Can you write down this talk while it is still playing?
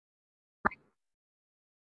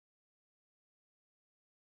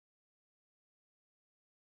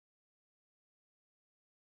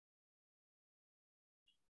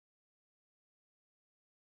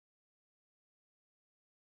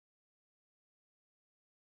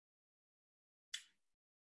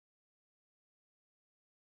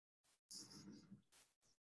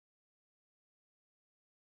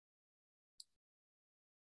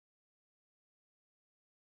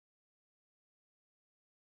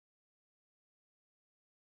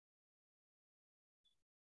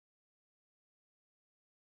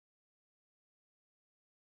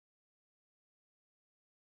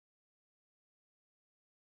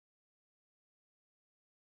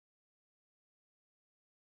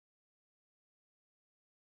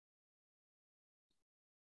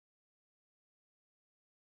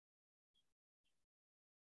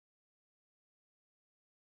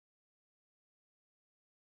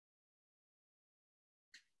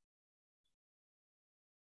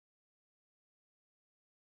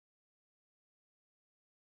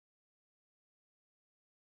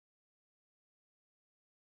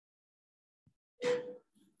ฮั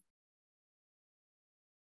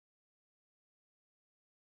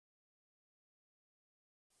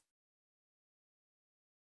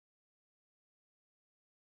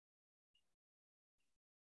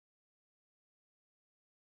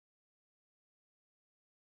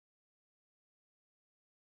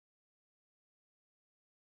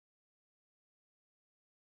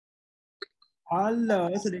ลโหล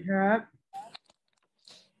สวัสดีครับ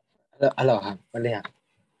ฮัลโหลครับวันนี้ครับ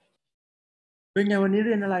เป็นไงวันนี้เ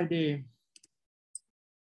รียนอะไรดี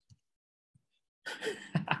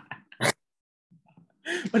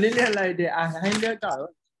วันนี้เรียนอะไรดีให้เลือกก่อนว่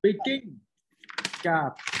า speaking กับ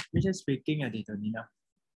ไม่ใช่ speaking ดีตัวนี้เนาะ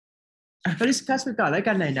ก็ discuss ไปก่อนแล้ว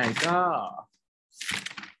กันไหนๆก็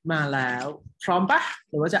มาแล้วพร้อมปะ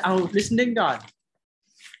หรือว่าจะเอา listening ก่อน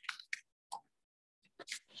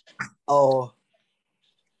เอ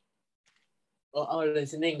า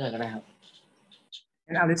listening ก่อนก็ได้ครับ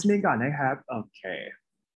งั้นเอา listening ก่อนนะครับโอเค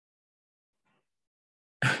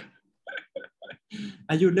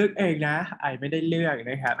อายุเลือกเองนะไอไม่ได้เลือก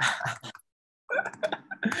นะครับ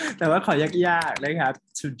แต่ว่าขอยากๆนะครับ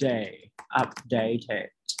today updated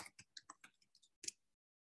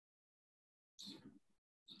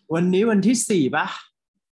วันนี้วันที่4ป่ะ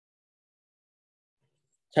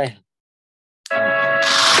ใช่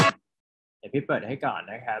เดี๋ยวพี่เปิดให้ก่อน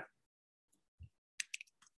นะครับ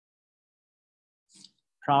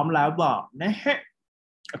พร้อมแล้วบอกนะฮะ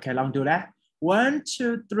โอเคลองดูนะ one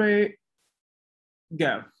two three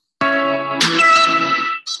go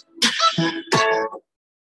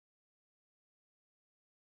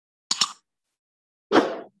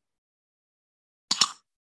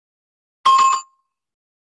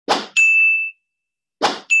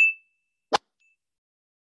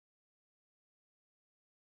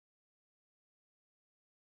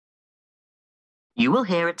You will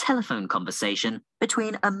hear a telephone conversation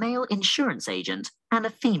between a male insurance agent and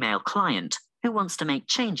a female client who wants to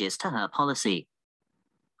make changes to her policy.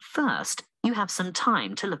 First, you have some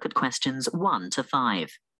time to look at questions 1 to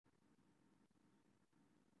 5.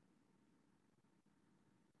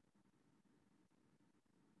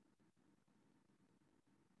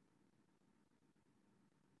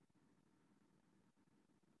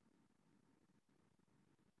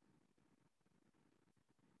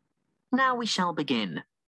 Now we shall begin.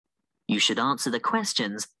 You should answer the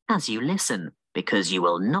questions as you listen, because you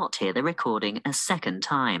will not hear the recording a second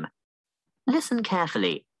time. Listen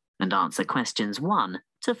carefully and answer questions 1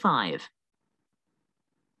 to 5.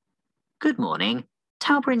 Good morning.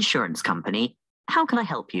 Tauber Insurance Company. How can I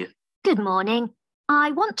help you? Good morning.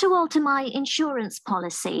 I want to alter my insurance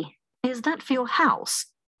policy. Is that for your house,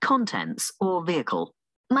 contents, or vehicle?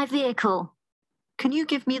 My vehicle. Can you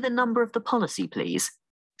give me the number of the policy, please?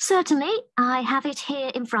 Certainly, I have it here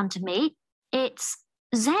in front of me. It's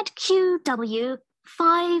ZQW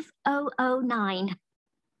 5009.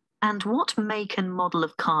 And what make and model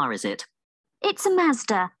of car is it? It's a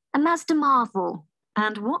Mazda Marvel.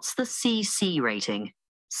 And what's the CC rating?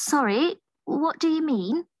 Sorry, what do you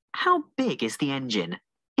mean? How big is the engine?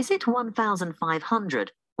 Is it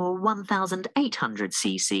 1,500 or 1,800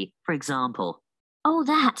 cc, for example? Oh,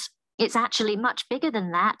 that. It's actually much bigger than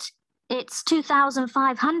that. It's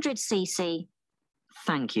 2,500 cc.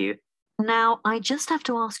 Thank you. Now, I just have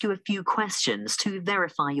to ask you a few questions to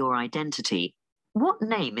verify your identity. What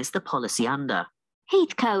name is the policy under?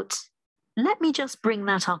 Heathcote. Let me just bring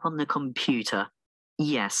that up on the computer.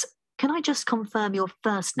 Yes. Can I just confirm your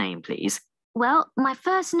first name, please? Well, my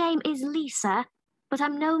first name is Lisa, but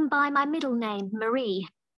I'm known by my middle name, Marie.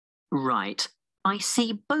 Right. I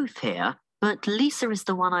see both here, but Lisa is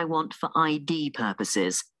the one I want for ID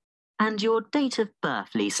purposes. And your date of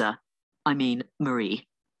birth, Lisa? I mean, Marie.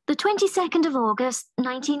 The 22nd of August,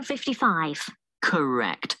 1955.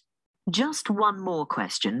 Correct. Just one more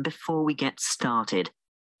question before we get started.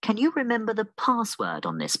 Can you remember the password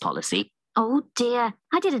on this policy? Oh dear,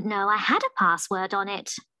 I didn't know I had a password on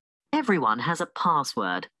it. Everyone has a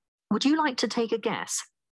password. Would you like to take a guess?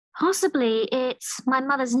 Possibly it's my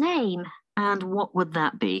mother's name. And what would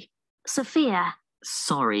that be? Sophia.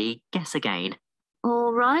 Sorry, guess again.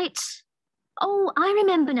 All right. Oh, I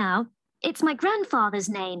remember now. It's my grandfather's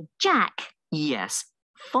name, Jack. Yes,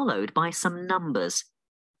 followed by some numbers.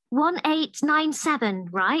 1897,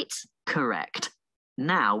 right? Correct.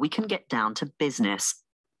 Now we can get down to business.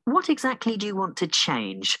 What exactly do you want to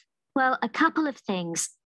change? Well, a couple of things.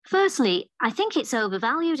 Firstly, I think it's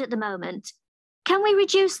overvalued at the moment. Can we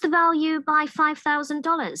reduce the value by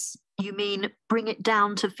 $5,000? You mean bring it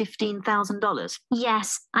down to $15,000?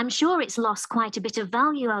 Yes, I'm sure it's lost quite a bit of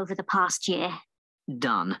value over the past year.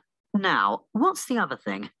 Done. Now, what's the other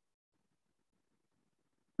thing?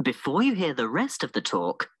 Before you hear the rest of the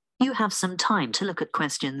talk, you have some time to look at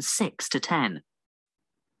questions 6 to 10.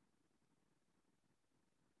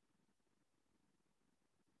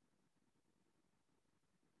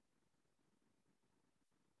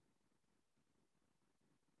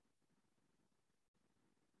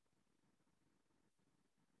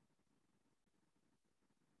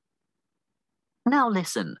 Now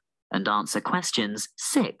listen and answer questions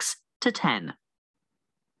 6 to 10.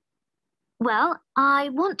 Well, I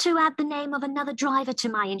want to add the name of another driver to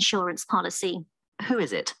my insurance policy. Who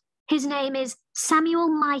is it? His name is Samuel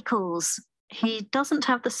Michaels. He doesn't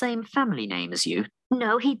have the same family name as you.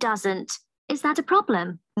 No, he doesn't. Is that a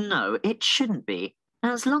problem? No, it shouldn't be,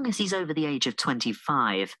 as long as he's over the age of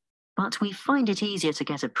 25. But we find it easier to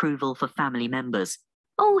get approval for family members.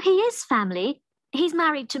 Oh, he is family. He's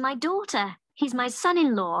married to my daughter. He's my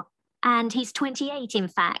son-in-law, and he's 28, in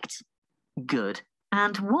fact. Good.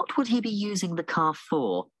 And what would he be using the car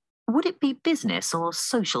for? Would it be business or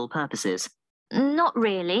social purposes? Not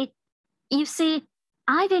really. You see,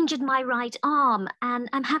 I've injured my right arm, and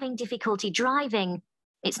I'm having difficulty driving.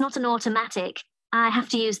 It's not an automatic. I have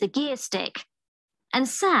to use the gear stick. And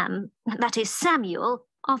Sam, that is Samuel,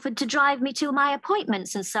 offered to drive me to my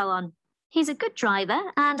appointments and so on. He's a good driver,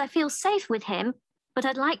 and I feel safe with him, but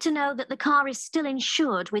I'd like to know that the car is still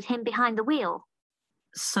insured with him behind the wheel.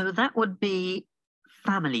 So that would be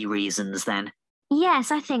family reasons then? Yes,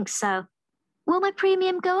 I think so. Will my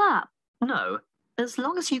premium go up? No, as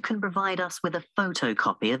long as you can provide us with a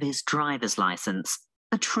photocopy of his driver's license,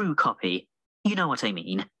 a true copy. You know what I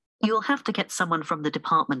mean. You'll have to get someone from the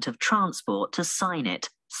Department of Transport to sign it,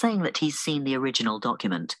 saying that he's seen the original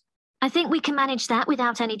document. I think we can manage that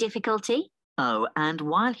without any difficulty. Oh, and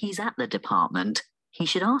while he's at the department, he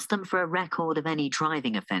should ask them for a record of any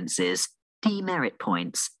driving offences, demerit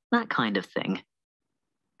points, that kind of thing.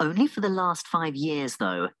 Only for the last 5 years,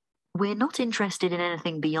 though. We're not interested in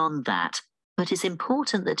anything beyond that, but it's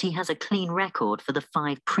important that he has a clean record for the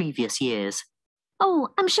 5 previous years. Oh,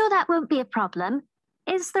 I'm sure that won't be a problem.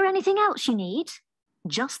 Is there anything else you need?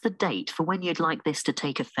 Just the date for when you'd like this to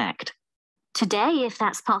take effect. Today, if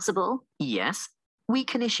that's possible. Yes, we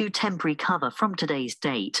can issue temporary cover from today's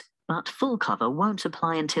date, but full cover won't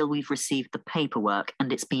apply until we've received the paperwork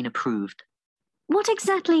and it's been approved. What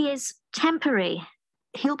exactly is temporary?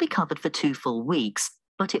 He'll be covered for 2 full weeks,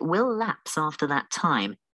 but it will lapse after that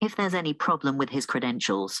time if there's any problem with his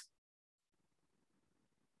credentials.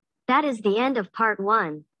 That is the end of part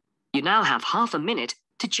 1. You now have half a minute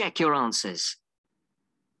to check your answers.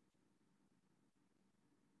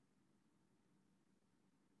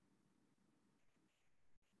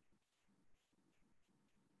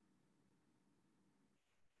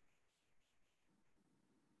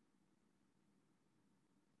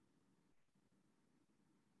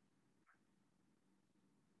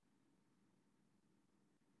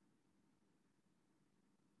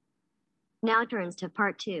 Now turns to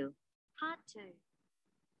part 2. Part 2.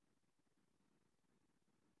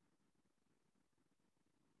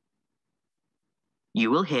 You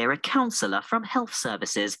will hear a counsellor from Health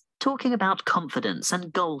Services talking about confidence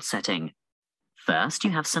and goal setting. First, you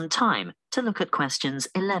have some time to look at questions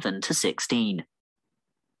 11 to 16.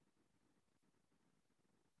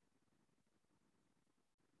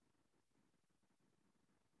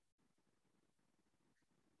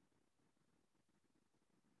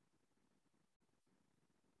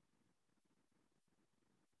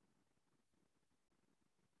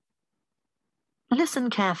 Listen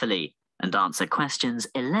carefully and answer questions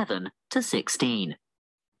 11 to 16.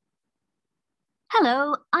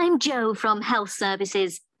 Hello, I'm Jo from Health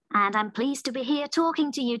Services, and I'm pleased to be here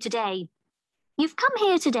talking to you today. You've come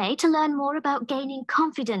here today to learn more about gaining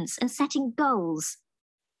confidence and setting goals.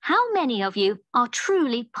 How many of you are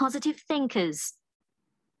truly positive thinkers?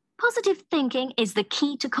 Positive thinking is the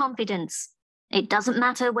key to confidence. It doesn't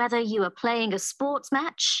matter whether you are playing a sports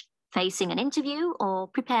match, facing an interview, or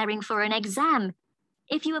preparing for an exam.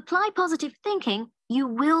 If you apply positive thinking, you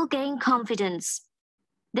will gain confidence.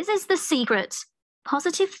 This is the secret.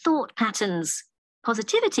 Positive thought patterns.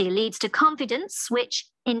 Positivity leads to confidence, which,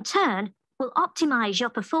 in turn, will optimize your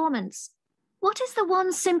performance. What is the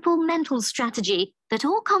one simple mental strategy that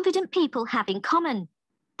all confident people have in common?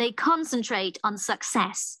 They concentrate on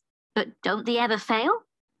success. But don't they ever fail?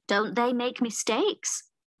 Don't they make mistakes?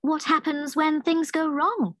 What happens when things go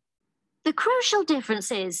wrong? The crucial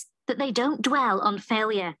difference is that they don't dwell on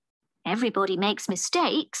failure. Everybody makes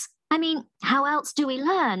mistakes. I mean, how else do we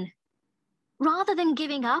learn? Rather than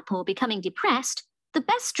giving up or becoming depressed, the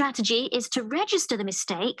best strategy is to register the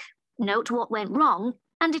mistake, note what went wrong,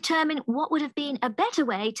 and determine what would have been a better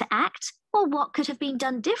way to act or what could have been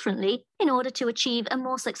done differently in order to achieve a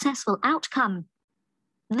more successful outcome.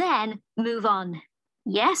 Then move on.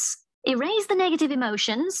 Yes, erase the negative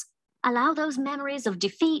emotions. Allow those memories of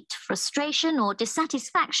defeat, frustration, or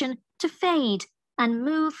dissatisfaction to fade and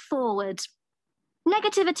move forward.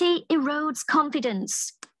 Negativity erodes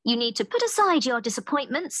confidence. You need to put aside your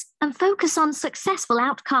disappointments and focus on successful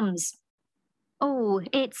outcomes. Oh,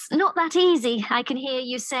 it's not that easy, I can hear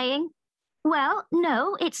you saying. Well,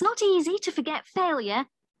 no, it's not easy to forget failure,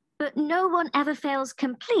 but no one ever fails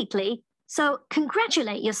completely, so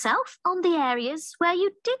congratulate yourself on the areas where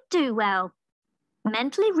you did do well.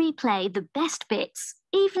 Mentally replay the best bits,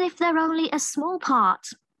 even if they're only a small part.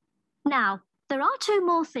 Now, there are 2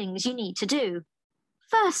 more things you need to do.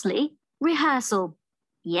 Firstly, rehearsal.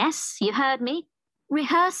 Yes, you heard me.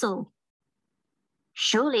 Rehearsal.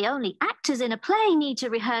 Surely only actors in a play need to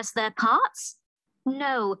rehearse their parts?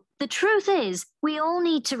 No, the truth is, we all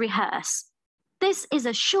need to rehearse. This is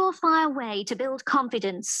a surefire way to build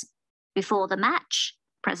confidence. Before the match,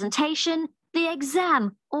 presentation, the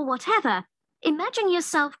exam, or whatever, imagine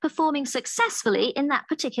yourself performing successfully in that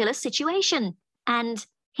particular situation. And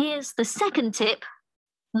here's the second tip: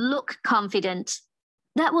 look confident.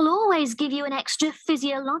 That will always give you an extra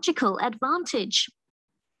physiological advantage.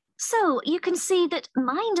 So you can see that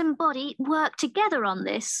mind and body work together on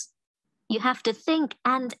this. You have to think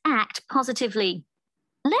and act positively.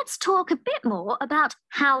 Let's talk a bit more about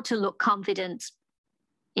how to look confident.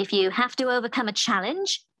 If you have to overcome a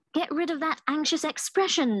challenge, get rid of that anxious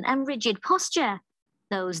expression and rigid posture,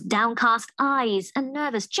 those downcast eyes and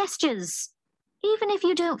nervous gestures. Even if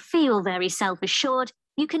you don't feel very self-assured,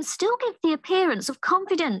 you can still give the appearance of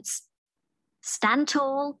confidence. Stand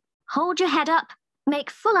tall, hold your head up,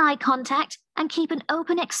 make full eye contact, and keep an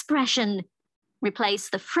open expression. Replace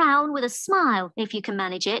the frown with a smile if you can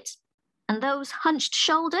manage it. And those hunched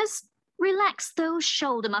shoulders, relax those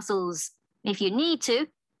shoulder muscles. If you need to,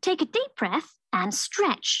 take a deep breath and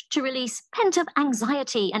stretch to release pent-up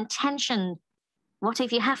anxiety and tension. What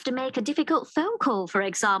if you have to make a difficult phone call, for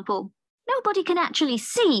example? Nobody can actually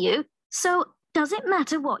see you, so does it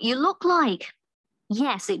matter what you look like?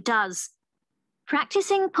 Yes, it does.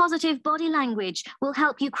 Practicing positive body language will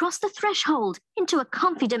help you cross the threshold into a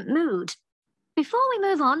confident mood. Before we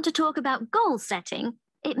move on to talk about goal setting,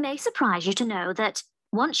 it may surprise you to know that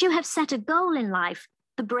once you have set a goal in life,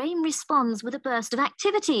 the brain responds with a burst of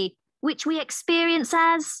activity, which we experience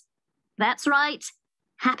as, that's right,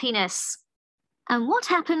 happiness. And what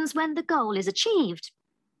happens when the goal is achieved?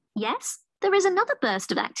 Yes, there is another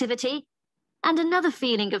burst of activity and another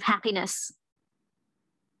feeling of happiness.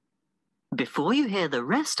 Before you hear the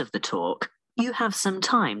rest of the talk, you have some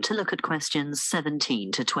time to look at questions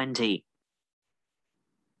 17 to 20.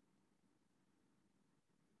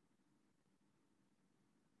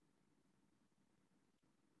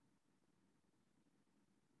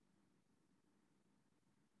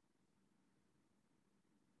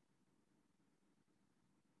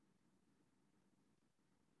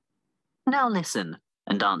 Now listen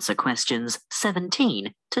and answer questions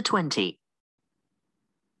 17 to 20.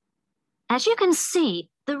 As you can see,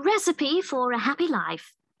 the recipe for a happy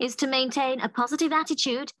life is to maintain a positive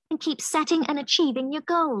attitude and keep setting and achieving your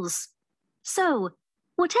goals. So,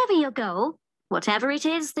 whatever your goal, whatever it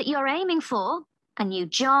is that you're aiming for, a new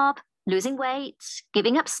job, losing weight,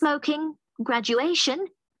 giving up smoking, graduation,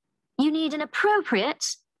 you need an appropriate,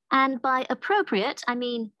 and by appropriate, I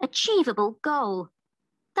mean achievable goal.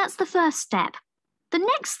 That's the first step. The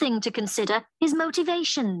next thing to consider is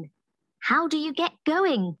motivation. How do you get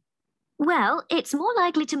going? Well, it's more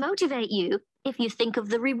likely to motivate you if you think of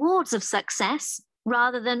the rewards of success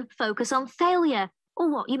rather than focus on failure or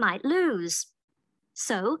what you might lose.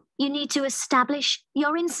 So you need to establish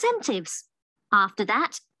your incentives. After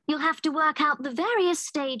that, you'll have to work out the various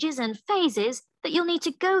stages and phases that you'll need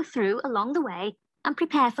to go through along the way and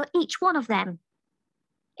prepare for each one of them.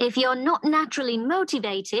 If you're not naturally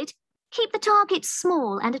motivated, keep the targets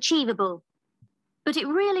small and achievable. But it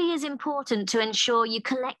really is important to ensure you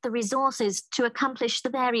collect the resources to accomplish the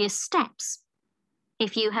various steps.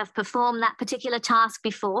 If you have performed that particular task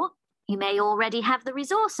before, you may already have the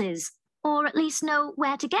resources, or at least know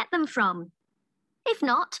where to get them from. If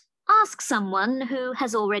not, ask someone who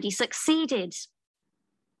has already succeeded.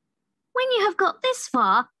 When you have got this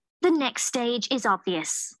far, the next stage is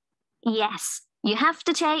obvious. Yes, you have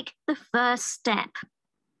to take the first step.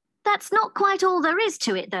 That's not quite all there is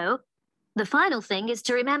to it, though. The final thing is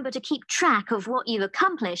to remember to keep track of what you've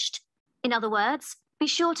accomplished. In other words, be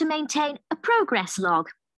sure to maintain a progress log.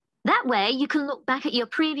 That way you can look back at your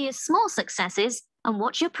previous small successes and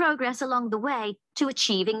watch your progress along the way to to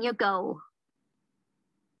achieving your goal.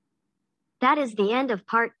 That is the end of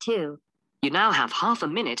part 2. You now have half a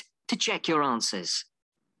minute to check your answers.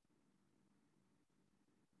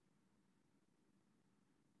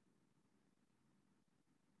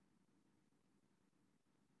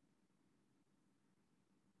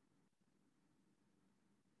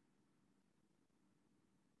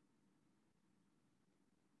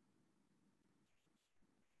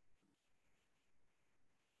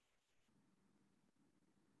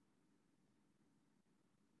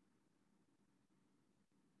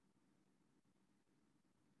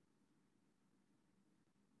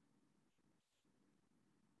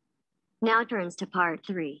 Now turns to part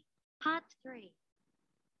 3. Part 3.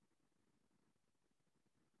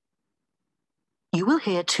 You will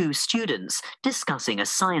hear two students discussing a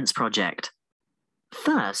science project.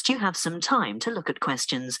 First, you have some time to look at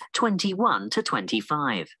questions 21 to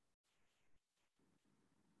 25.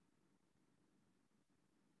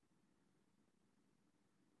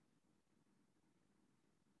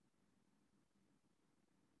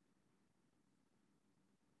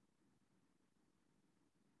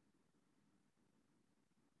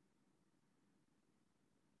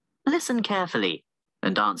 Listen carefully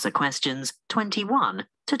and answer questions 21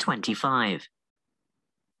 to 25.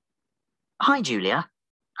 Hi, Julia.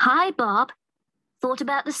 Hi, Bob. Thought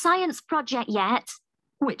about the science project yet?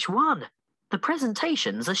 Which one? The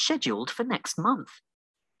presentations are scheduled for next month.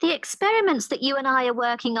 The experiments that you and I are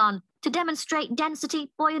working on to demonstrate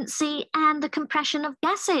density, buoyancy, and the compression of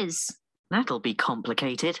gases. That'll be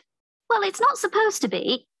complicated. Well, it's not supposed to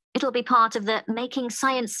be. It'll be part of the Making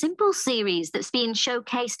Science Simple series that's being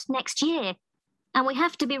showcased next year. And we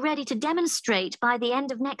have to be ready to demonstrate by the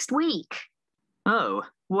end of next week. Oh,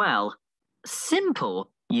 well,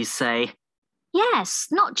 simple, you say? Yes,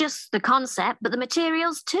 not just the concept, but the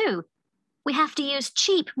materials too. We have to use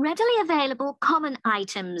cheap, readily available common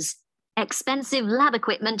items. Expensive lab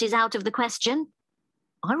equipment is out of the question.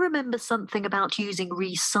 I remember something about using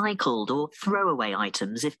recycled or throwaway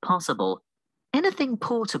items if possible. Anything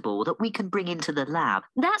portable that we can bring into the lab.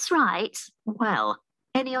 That's right. Well,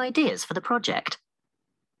 any ideas for the project?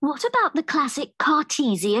 What about the classic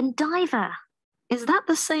Cartesian diver? Is that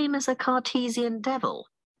the same as a Cartesian devil?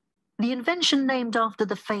 The invention named after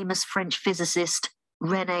the famous French physicist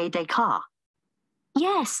René Descartes.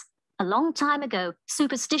 Yes, a long time ago,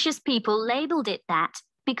 superstitious people labelled it that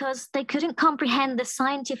because they couldn't comprehend the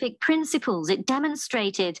scientific principles it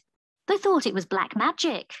demonstrated. They thought it was black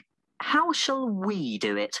magic. How shall we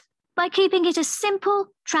do it? By keeping it as simple,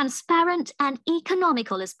 transparent, and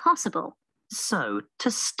economical as possible. So, to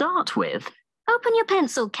start with... Open your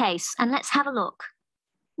pencil case and let's have a look.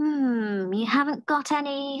 You haven't got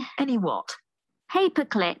any... Any what? Paper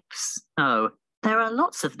clips. Oh, there are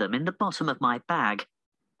lots of them in the bottom of my bag.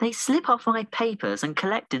 They slip off my papers and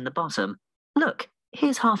collect in the bottom. Look,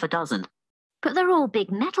 here's half a dozen. But they're all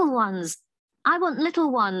big metal ones. I want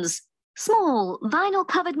little ones. Small,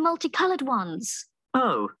 vinyl-covered multicoloured ones.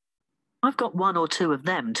 Oh, I've got one or two of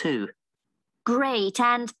them too. Great,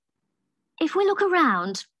 and if we look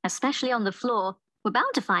around, especially on the floor, we're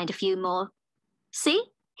bound to find a few more. See?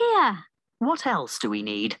 Here. What else do we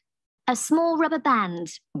need? A small rubber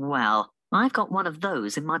band. Well, I've got one of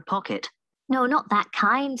those in my pocket. No, not that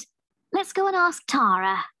kind. Let's go and ask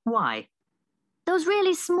Tara. Why? Those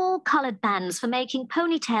really small coloured bands for making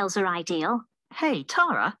ponytails are ideal. Hey,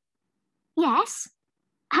 Tara. Yes?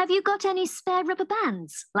 Have you got any spare rubber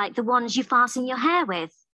bands, like the ones you fasten your hair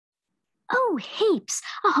with? Oh, heaps.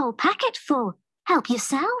 A whole packet full. Help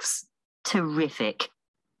yourselves. Terrific.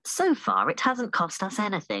 So far, it hasn't cost us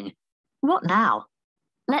anything. What now?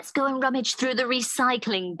 Let's go and rummage through the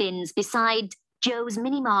recycling bins beside Joe's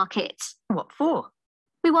mini market. What for?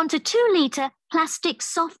 We want a 2-litre plastic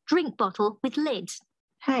soft drink bottle with lid.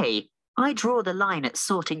 Hey, I draw the line at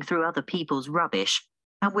sorting through other people's rubbish,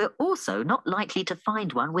 and we're also not likely to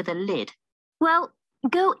find one with a lid. Well,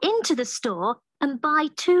 go into the store and buy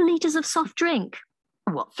 2 litres of soft drink.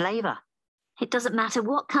 What flavour? It doesn't matter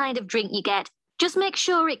what kind of drink you get. Just make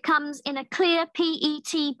sure it comes in a clear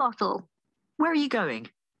PET bottle. Where are you going?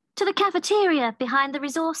 To the cafeteria behind the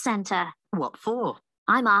resource centre. What for?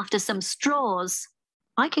 I'm after some straws.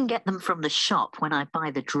 I can get them from the shop when I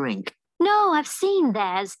buy the drink. No, I've seen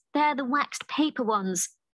theirs. They're the waxed paper ones.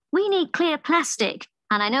 We need clear plastic,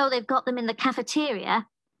 and I know they've got them in the cafeteria.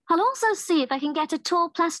 I'll also see if I can get a tall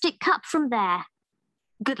plastic cup from there.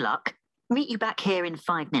 Good luck. Meet you back here in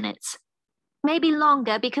 5 minutes. Maybe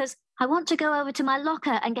longer, because I want to go over to my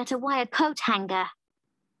locker and get a wire coat hanger.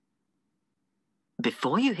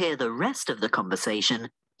 Before you hear the rest of the conversation,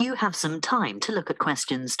 you have some time to look at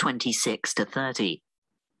questions 26 to 30.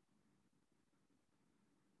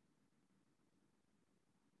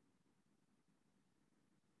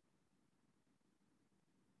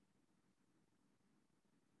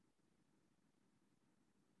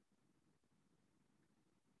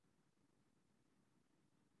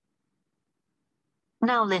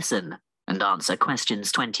 Now listen and answer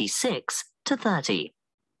questions 26 to 30.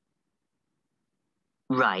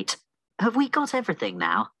 Right. Have we got everything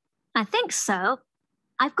now? I think so.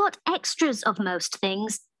 I've got extras of most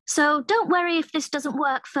things, so don't worry if this doesn't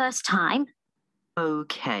work first time.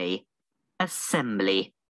 Okay.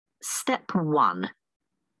 Assembly. Step 1.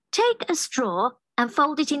 Take a straw and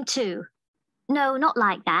fold it in two. No, not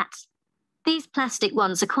like that. These plastic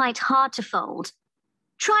ones are quite hard to fold.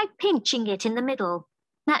 Try pinching it in the middle.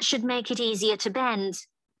 That should make it easier to bend.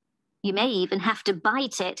 You may even have to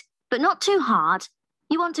bite it, but not too hard.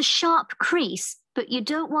 You want a sharp crease, but you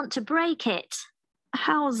don't want to break it.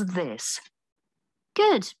 How's this?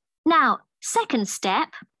 Good. Now, second step.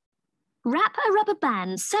 Wrap a rubber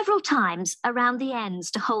band several times around the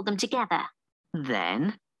ends to hold them together.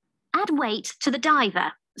 Then? Add weight to the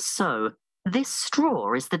diver. So, this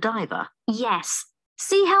straw is the diver? Yes.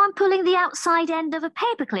 See how I'm pulling the outside end of a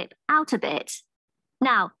paperclip out a bit?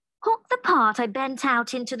 Now, hook the part I bent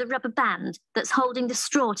out into the rubber band that's holding the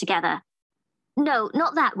straw together. No,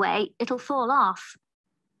 not that way. It'll fall off.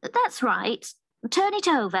 That's right. Turn it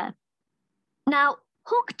over. Now,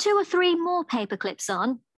 hook 2 or 3 more paper clips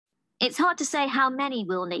on. It's hard to say how many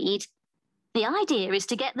we'll need. The idea is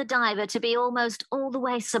to get the diver to be almost all the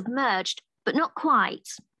way submerged, but not quite.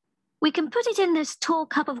 We can put it in this tall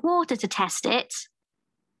cup of water to test it.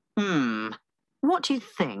 What do you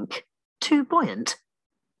think? Too buoyant?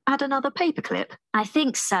 Add another paperclip? I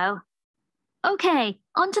think so. Okay,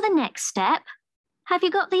 on to the next step. Have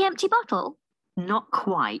you got the empty bottle? Not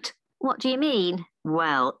quite. What do you mean?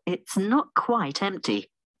 Well, it's not quite empty.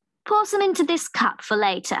 Pour some into this cup for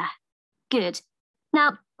later. Good.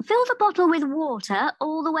 Now, fill the bottle with water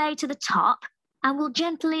all the way to the top, and we'll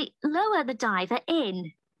gently lower the diver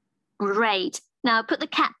in. Great. Now put the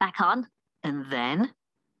cap back on. And then?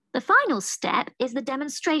 The final step is the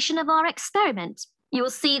demonstration of our experiment. You will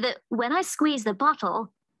see that when I squeeze the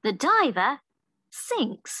bottle, the diver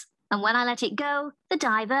sinks, and when I let it go, the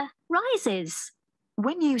diver rises.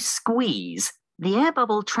 When you squeeze, the air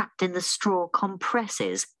bubble trapped in the straw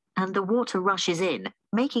compresses and the water rushes in,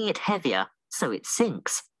 making it heavier, so it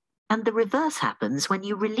sinks. And the reverse happens when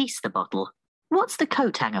you release the bottle. What's the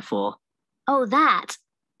coat hanger for? Oh, that.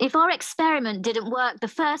 If our experiment didn't work the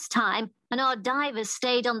first time and our divers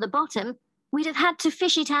stayed on the bottom, we'd have had to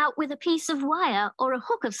fish it out with a piece of wire or a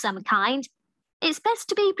hook of some kind. It's best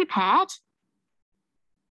to be prepared.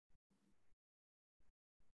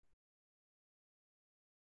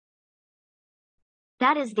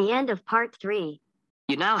 That is the end of part 3.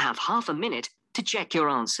 You now have half a minute to check your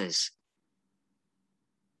answers.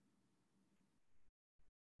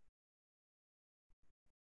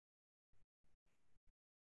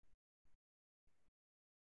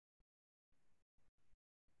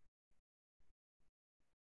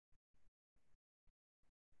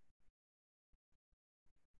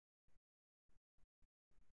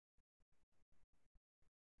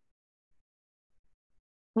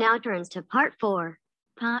 Now turns to part 4.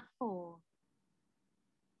 Part 4.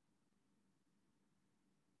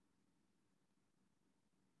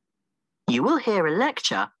 You will hear a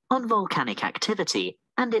lecture on volcanic activity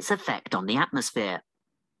and its effect on the atmosphere.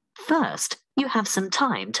 First, you have some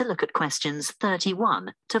time to look at questions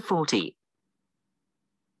 31 to 40.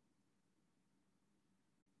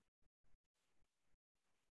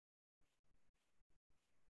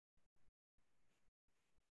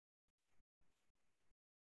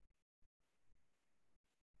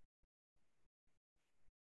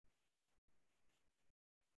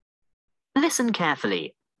 Listen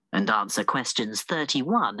carefully and answer questions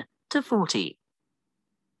 31 to 40.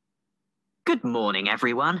 Good morning,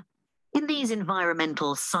 everyone. In these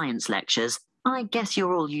environmental science lectures, I guess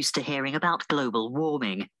you're all used to hearing about global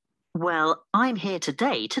warming. Well, I'm here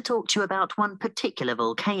today to talk to you about one particular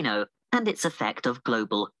volcano and its effect of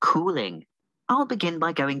global cooling. I'll begin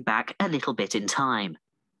by going back a little bit in time.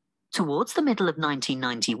 Towards the middle of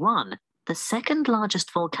 1991, the second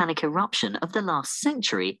largest volcanic eruption of the last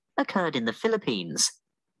century occurred in the Philippines,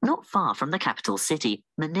 not far from the capital city,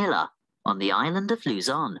 Manila, on the island of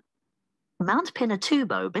Luzon. Mount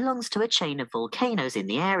Pinatubo belongs to a chain of volcanoes in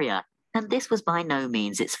the area, and this was by no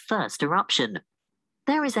means its first eruption.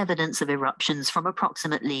 There is evidence of eruptions from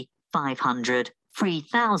approximately 500,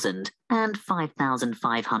 3,000, and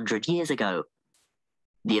 5,500 years ago.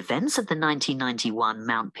 The events of the 1991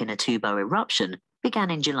 Mount Pinatubo eruption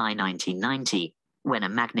began in July 1990, when a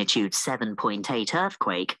magnitude 7.8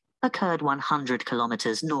 earthquake occurred 100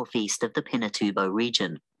 kilometers northeast of the Pinatubo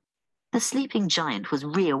region. The sleeping giant was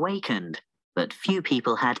reawakened, but few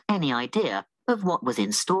people had any idea of what was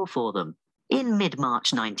in store for them. In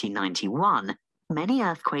mid-March 1991, Many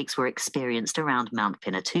earthquakes were experienced around Mount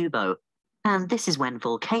Pinatubo, and this is when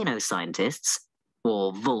volcano scientists,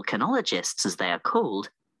 or volcanologists as they are called,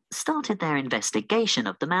 started their investigation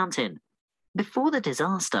of the mountain. Before the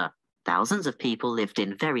disaster, thousands of people lived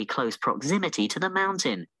in very close proximity to the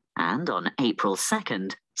mountain, and on April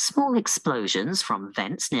 2nd, small explosions from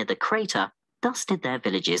vents near the crater dusted their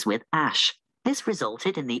villages with ash. This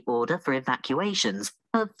resulted in the order for evacuations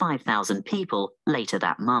of 5,000 people later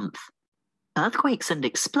that month. Earthquakes and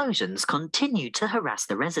explosions continued to harass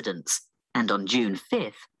the residents, and on June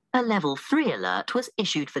 5th, a level 3 alert was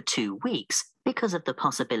issued for 2 weeks because of the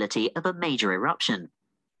possibility of a major eruption.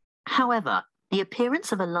 However, the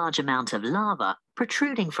appearance of a large amount of lava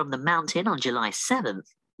protruding from the mountain on July 7th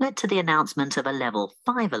led to the announcement of a level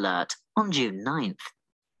 5 alert on June 9th,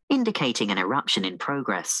 indicating an eruption in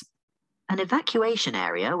progress. An evacuation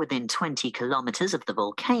area within 20 kilometers of the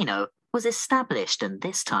volcano was established, and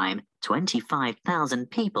this time 25,000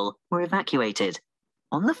 people were evacuated.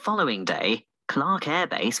 On the following day, Clark Air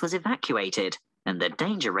Base was evacuated, and the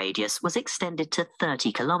danger radius was extended to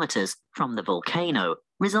 30 kilometers from the volcano,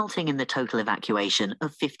 resulting in the total evacuation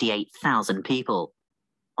of 58,000 people.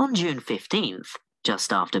 On June 15th,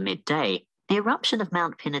 just after midday, the eruption of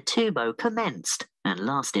Mount Pinatubo commenced and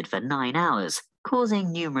lasted for 9 hours,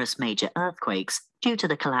 causing numerous major earthquakes due to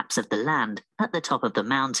the collapse of the land at the top of the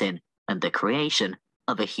mountain and the creation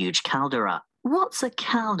of a huge caldera. What's a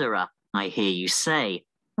caldera, I hear you say?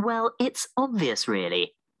 Well, it's obvious,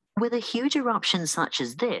 really. With a huge eruption such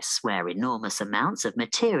as this, where enormous amounts of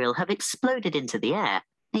material have exploded into the air,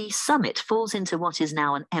 the summit falls into what is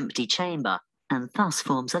now an empty chamber, and thus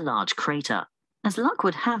forms a large crater. As luck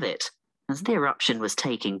would have it, as the eruption was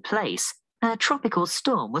taking place, a tropical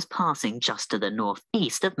storm was passing just to the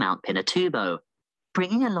northeast of Mount Pinatubo,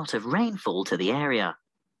 bringing a lot of rainfall to the area.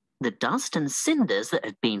 The dust and cinders that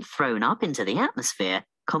had been thrown up into the atmosphere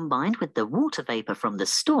combined with the water vapor from the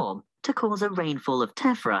storm to cause a rainfall of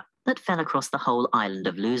tephra that fell across the whole island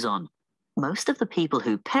of Luzon. Most of the people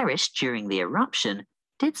who perished during the eruption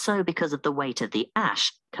did so because of the weight of the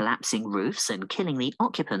ash collapsing roofs and killing the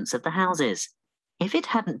occupants of the houses. If it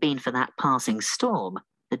hadn't been for that passing storm,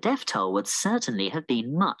 the death toll would certainly have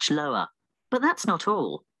been much lower. But that's not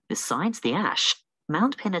all. Besides the ash,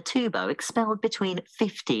 Mount Pinatubo expelled between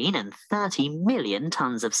 15 and 30 million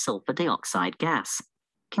tons of sulfur dioxide gas.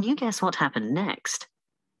 Can you guess what happened next?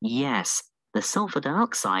 Yes, the sulfur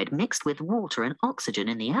dioxide mixed with water and oxygen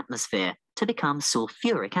in the atmosphere to become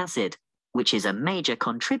sulfuric acid, which is a major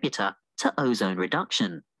contributor to ozone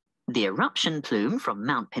reduction. The eruption plume from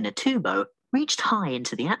Mount Pinatubo reached high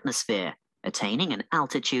into the atmosphere, attaining an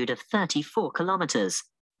altitude of 34 kilometers,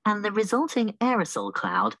 and the resulting aerosol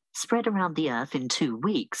cloud spread around the Earth in 2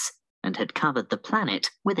 weeks and had covered the planet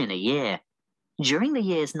within a year. During the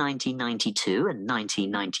years 1992 and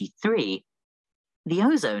 1993, the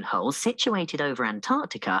ozone hole situated over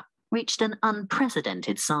Antarctica reached an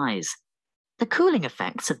unprecedented size. The cooling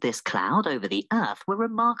effects of this cloud over the Earth were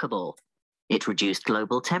remarkable. It reduced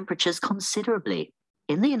global temperatures considerably.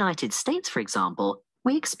 In the United States, for example,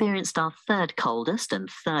 we experienced our third coldest and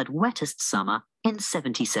third wettest summer in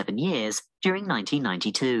 77 years during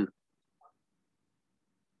 1992.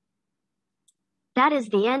 That is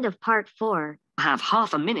the end of part 4. Have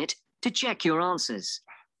half a minute to check your answers.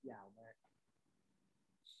 ยาวมาก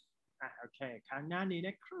โอเคครั้งหน้านี้น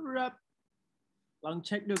ะครับลองเ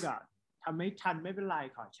ช็คดูก่อนทำไม่ทันไม่เป็นไร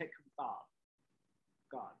ขอเช็คคำตอบ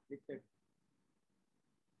ก่อนนิดนึง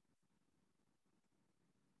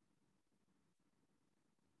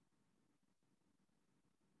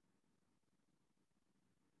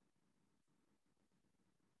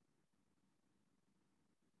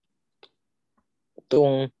ต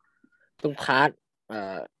รงพาร์ท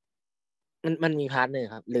มันมีพาร์ทหนึ่ง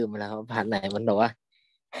ครับลืมไปแล้วครับพาร์ทไหนมันบอกว่า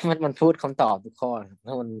มันพูดคำตอบทุกข้อครับ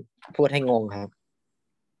ถ้ามันพูดให้งงครับ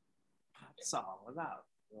พาร์ท 2หรือเปล่า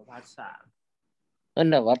หรือพาร์ท 3มัน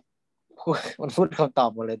แบบว่ามันพูดคำตอบ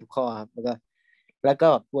หมดเลยทุกข้อครับแล้วก็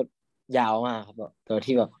พูดยาวมากครับตัว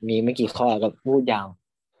ที่แบบมีไม่กี่ข้อก็พูดยาว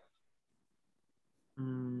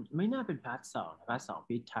ไม่น่าเป็นพาร์ท 2นะพาร์ท 2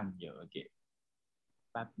พี่ทันเยอะเก็บ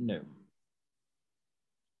แป๊บหนึ่ง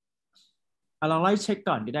ลองไล่เช็ค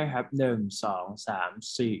ก่อนก็ได้ครับ1 2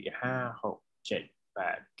 3 4 5 6 7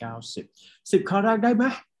 8 9 10ข้อแรกได้ไหม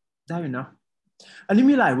ได้อยู่เนาะอันนี้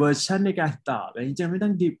มีหลายเวอร์ชันในการตอบแต่จริงๆไม่ต้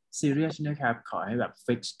องดิฟซีเรียสนะครับขอให้แบบ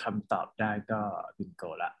ฟิกซ์คำตอบได้ก็บิงโก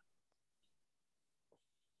ละ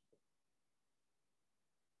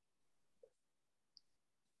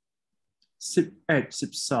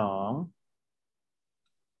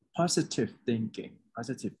12 positive thinking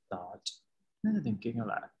positive thought น่าจะ thinking อะ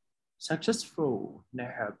ไร successful นะ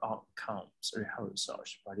ครับ outcomes rehearsal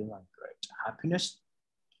body language happiness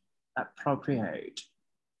appropriate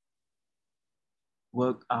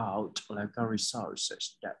work out แล้วก็ resources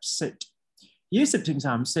that's it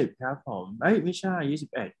 20-30ครับผมไม่ใช่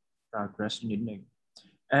21 progress นิดหนึ่ง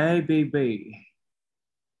A B B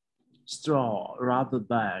straw rubber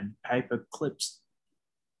band paper clips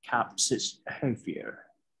capsis behavior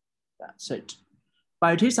that's it ไป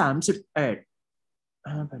ที่31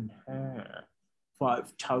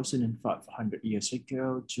 5,500 years ago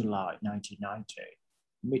July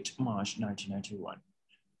 1990 mid-March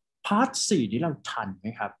 1991พาร์ท4นี่เราทันไหม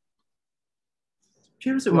ครับ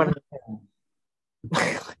พี่รู้สึกว่า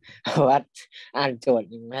ว่าอ่านโจทย์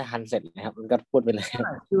ยังไม่ทันเสร็จเลยครับมันก็พูดไปเลย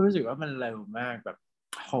พี่รู้สึกว่ามันเร็วมากแบบ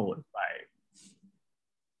โหดไป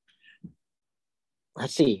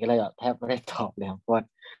4ก็เลยแทบไม่ได้ตอบเลยครับเพราะ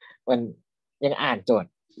มันยังอ่านโจท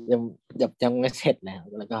ย์ยังไม่เสร็จแล้ว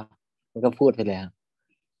แล้วก็มันก็พูดไปแล้ว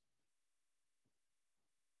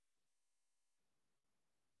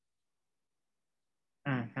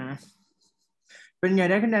เป็นไง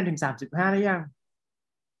ได้คะแนนถึง35หรือยัง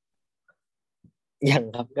ยัง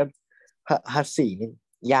ครับก็พาร์ท4นี่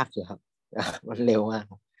ยากอยู่ครับมันเร็วมาก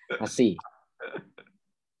พาร์ท4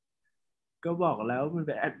ก็บอกแล้วมันเ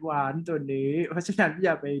ป็นแอดวานซ์ตัวนี้เพราะฉะนั้นอ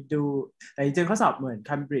ย่าไปดูแต่จริงๆข้อสอบเหมือน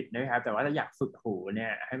คัมบริดจ์นะครับแต่ว่าถ้าอยากฝึกหูเนี่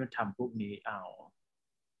ยให้มันทำพวกนี้เอา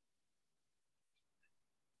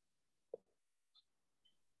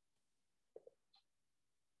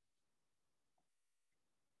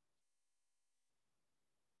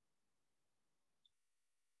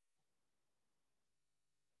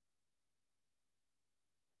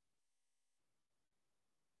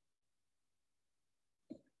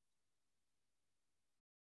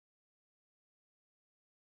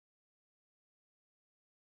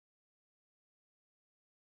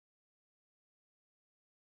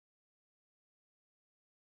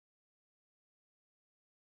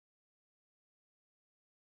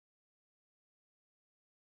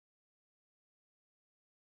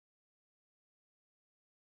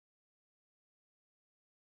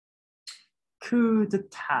คือจะ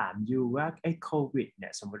ถามอยู่ว่าไอ้โควิดเนี่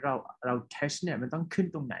ยสมมติเราเทสเนี่ยมันต้องขึ้น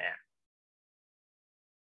ตรงไหนอ่ะ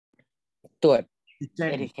ตรวจ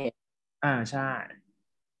ATK ใช่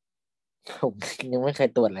ผมยังไม่เคย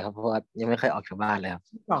ตรวจเลยครับเพราะว่ายังไม่เคยออกจากบ้านเลยครับ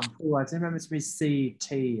2ตัวใช่ไหมมันจะมี C T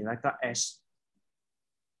แล้วก็ H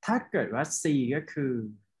ถ้าเกิดว่า C ก็คือ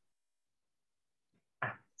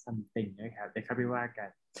something นะครับเดี๋ยวเขาไปว่ากัน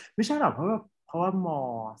ไม่ใช่หรอกเพราะว่ามอ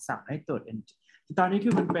สั่งให้ตรวจตอนนี้คื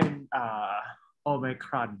อมันเป็นโอไมค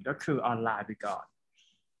รอนก็คือออนไลน์ไปก่อน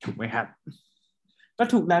ถูกไหมครับก็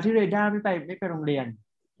ถูกแล้วที่เรด้าไม่ไปโรงเรียน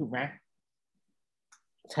ถูกไหม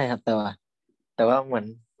ใช่ครับแต่ว่าเหมือน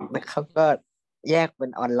เขาก็แยกเป็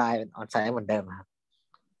นออนไลน์เป็นออนไซต์เหมือนเดิมครับ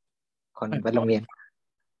คนไปโรงเรียน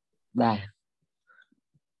ได้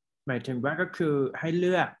หมายถึงว่าก็คือให้เ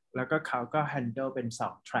ลือกแล้วก็เขาก็ handle เป็น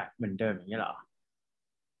2 track เหมือนเดิมอย่างนี้เหรอ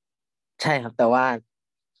ใช่ครับแต่ว่า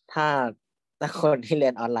ถ้าคนที่เรี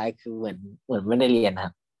ยนออนไลน์คือเหมือนไม่ได้เรียนค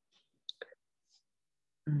รับ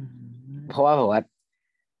เพราะว่าผมว่า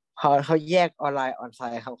พอเขาแยกออนไลน์ออนไซ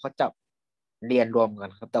ต์เขาจับเรียนรวมกั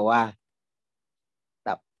นครับแต่ว่า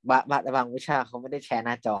บางวิชาเขาไม่ได้แชร์ห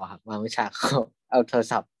น้าจอครับบางวิชาเขาเอาโทร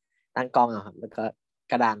ศัพท์ตั้งกล้องครับแล้วก็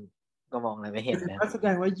กระดานก็มองอะไรไม่เห็นเลยก็แสด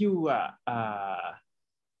งว่ายู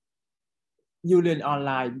ยูเรียนออนไ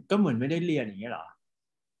ลน์ก็เหมือนไม่ได้เรียนอย่างนี้เหรอ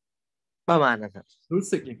ประมาณนั้นครับรู้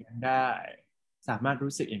สึกอย่างนั้นได้สามารถ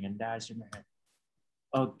รู้สึกอย่างนั้นได้ใช่ไหม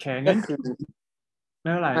โอเคงั้นคือไ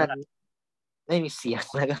ม่เป็นไรไม่มีเสียง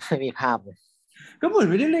แล้วก็ไม่มีภาพเลยก็เหมือน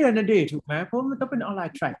ไม่ได้เรียนนะดิถูกไหมเพราะมันต้องเป็นออนไล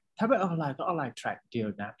น์แทร็กถ้าเป็นออนไลน์ก็ออนไลน์แทร็กเดียว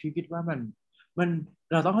นะพี่คิดว่ามัน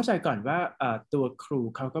เราต้องเข้าใจก่อนว่าตัวครู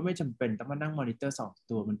เขาก็ไม่จำเป็นต้องมานั่งมอนิเตอร์2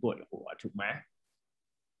 ตัวมันปวดหัวถูกไหม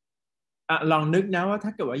ลองนึกนะว่าถ้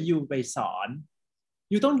าเกิดว่ายูไปสอน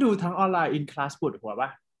ยูต้องดูทั้งออนไลน์อินคลาสปวดหัวป่ะ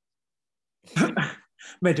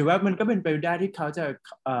หมายถึงว่ามันก็เป็นไปได้ที่เขาจะ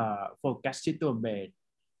โฟกัสที่ตัวเบส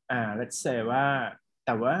let's say ว่าแ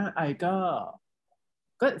ต่ว่าไอก็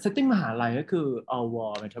เซตติ้งมหาลัยก็คืออว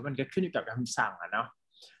หมายถึงมันก็ขึ้นอยู่กับคำสั่งอะเนาะ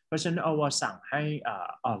เพราะฉะนั้นอวสั่งให้อ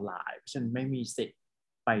อนไลน์เพราะฉะนั้นไม่มีสิทธิ์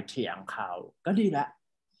ไปเถียงเขาก็ดีละ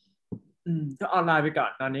ก็ออนไลน์ไปก่อ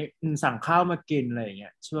นตอนนี้สั่งข้าวมากินอะไรอย่างเงี้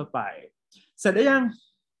ยชั่วไปเสร็จได้ยัง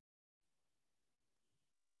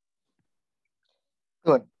ก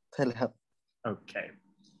ดเสร็จแล้วครับโอเค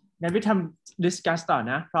งั้นพี่ทำ discuss ต่อ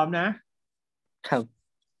นะพร้อมนะครับ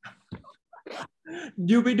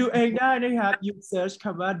ยูไปดูเองได้นะครับยู search ค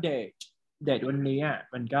ำว่า date วันนี้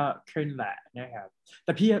มันก็ขึ้นแหละนะครับแ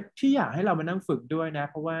ต่พี่อยากให้เรามานั่งฝึกด้วยนะ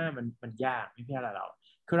เพราะว่ามันยากไม่ใช่อะไรเรา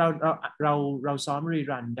คือเราซ้อมรี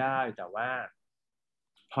รันได้แต่ว่า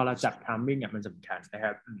พอเราจับทามมิ่งมันสำคัญนะค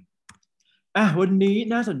รับวันนี้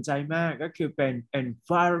น่าสนใจมากก็คือเป็น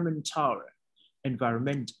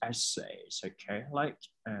environment essays okay like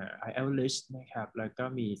IELTS นะครับแล้วก็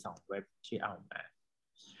มี2เว็บที่เอามา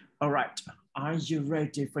alright are you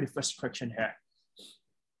ready for the first question here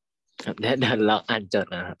เดี๋ยวเราอ่านโจทย์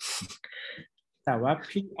นะครับแต่ว่า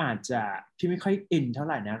พี่ไม่ค่อยอินเท่าไ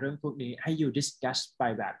หร่นะเรื่องพวกนี้ให้ you discuss ไป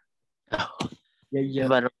แบบเยอะ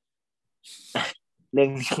เรื่อง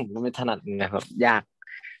นี้ผมก็ไม่ถนัดนะครับยาก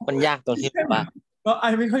มันยากตรงที่แบบว่าก็ไอ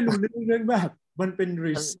ไม่ค่อยรู้เรื่องแบบมันเป็น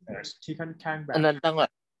research ที่ค่อนข้างแบบอันนั้นต้องแบ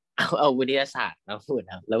บเอาวิทยาศาสตร์มาพูด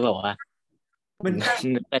ครับแล้วบอกว่ามัน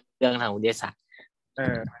เป็นเรื่องทางวิทยาศาสตร์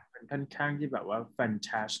มันค่อนข้างที่แบบว่า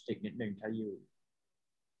fantastic นิดนึงถ้าอยู่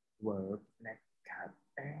work นะครับ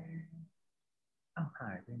ห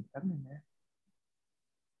ายไปแป๊บนึงนะ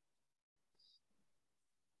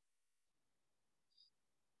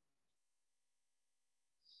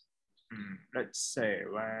let's say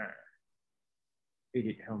ว่า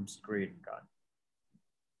edit home screen ก่อน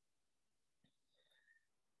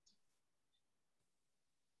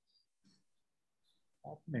แ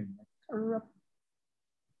ป๊บหนึ่งนะครับ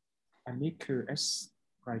อันนี้คือ S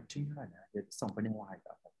writing เท่าไหร่นะเดี๋ยวส่งไปในไลน์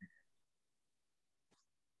ก่อน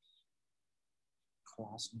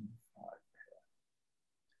class number 5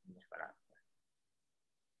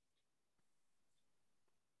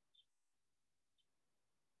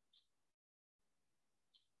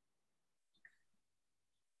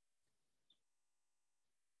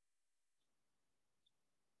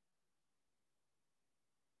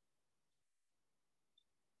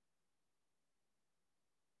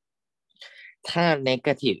ถ้า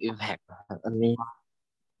negative impact อันนี้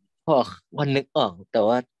พอวันนึกออกแต่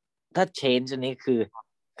ว่าถ้า change อันนี้คือ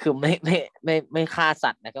ไม่ฆ่า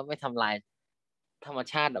สัตว์นะก็ไม่ทำลายธรรม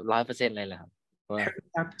ชาติแบบ100%เลยเหรอครับว่า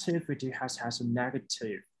activity has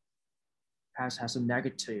a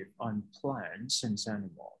negative on plants and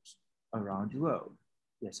animals around the world.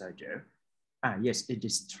 Yes, I do. Yes, it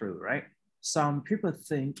is true, right? Some people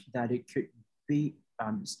think that it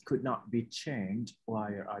could not be changed,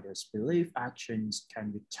 while others believe actions can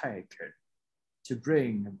be taken to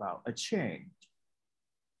bring about a change.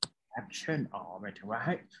 Action หมายถึงว่าใ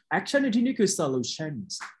ห้ action ในที่นี้คือ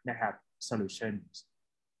solutions นะครับ solutions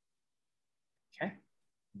okay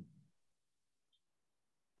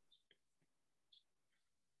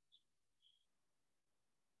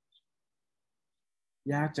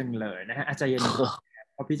ยากจังเลยนะฮะอาจารย์เย็น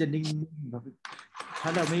เพราะพี่จะนิ่งถ้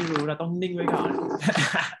าเราไม่รู้เราต้องนิ่งไว้ก่อน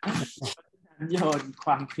โยนค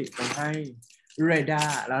วามผิดไปให้เรดา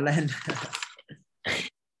ร์แล้วเล่น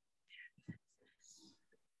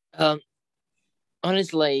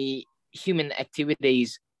honestly, human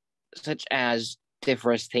activities such as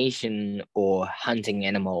deforestation or hunting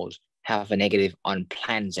animals have a negative on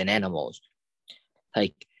plants and animals.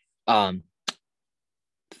 Like,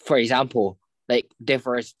 for example, like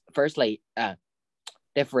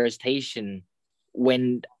deforestation,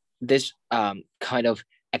 when this kind of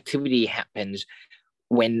activity happens,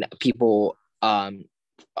 when people,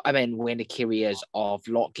 when the carriers of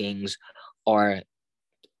loggings are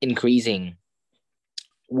increasing,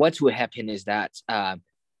 what will happen is that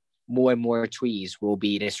more and more trees will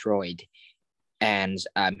be destroyed, and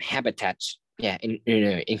habitats,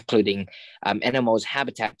 including animals'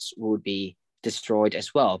 habitats, would be destroyed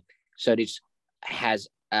as well. So this has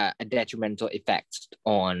a detrimental effect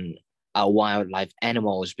on wildlife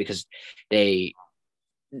animals because there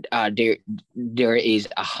is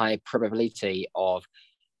a high probability of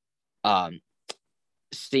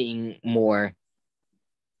seeing more,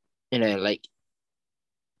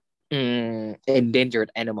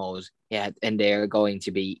 endangered animals, and they're going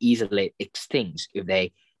to be easily extinct if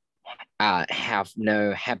they have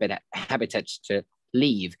no habitats to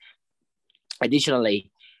live.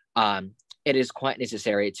 Additionally, it is quite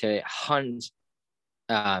necessary to hunt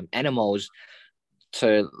animals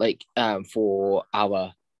to for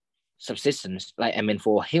our subsistence,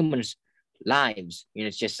 for humans' lives.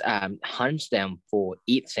 It's just hunt them for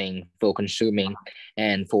eating, for consuming,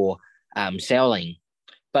 and for selling.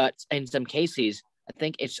 But in some cases, I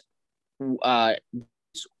think it's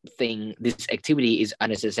this activity is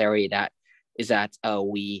unnecessary. That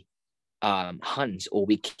we hunt or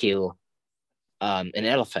we kill an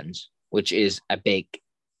elephant, which is a big,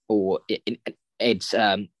 or it's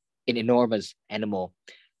an enormous animal.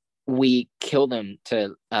 We kill them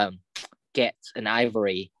to get an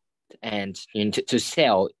ivory and to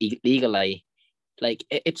sell illegally. Like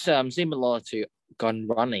it's similar to gun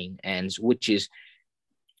running, and which is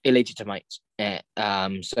illegitimate.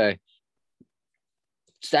 So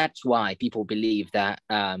that's why people believe that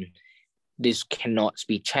this cannot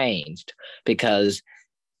be changed, because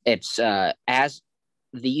it's as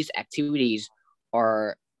these activities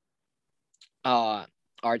are uh,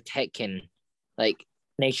 are taken like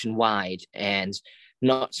nationwide, and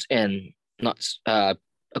not a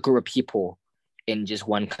group of people in just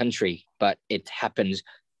one country, but it happens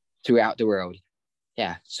throughout the world.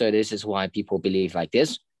 Yeah, so this is why people believe like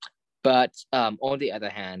this. But on the other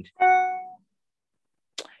hand,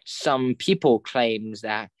 some people claims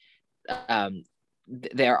that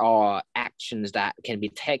there are actions that can be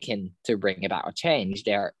taken to bring about a change.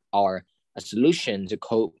 There are a solution to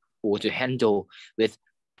cope or to handle with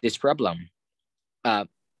this problem.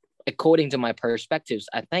 According to my perspectives,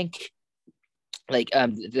 I think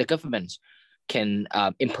the government can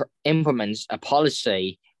implement a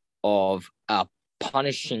policy of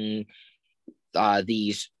punishing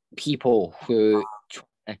these people who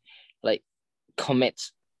like commit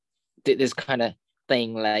this kind of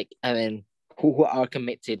thing, like I mean, who are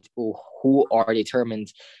committed or who are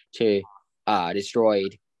determined to destroy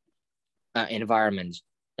environment.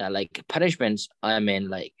 Like punishments, I mean,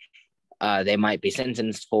 like they might be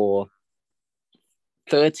sentenced for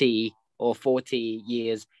 30 or 40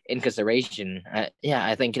 years incarceration. Yeah,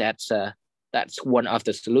 I think that's one of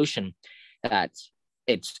the solution that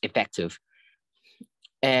it's effective.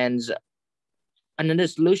 And another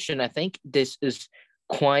solution, I think this is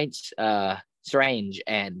quite strange,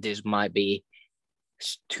 and this might be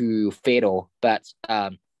too fatal, but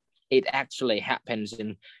it actually happens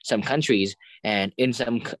in some countries, and in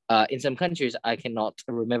some countries I cannot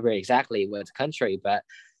remember exactly what country, but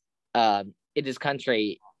in this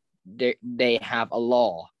country they have a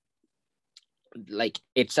law, like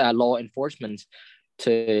it's a law enforcement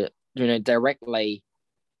to directly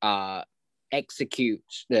execute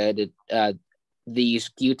these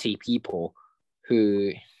guilty people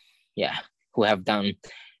who have done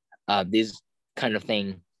this kind of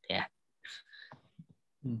thing. Yeah.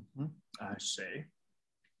 I see.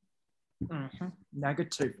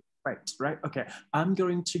 Negative effects, right? Okay, I'm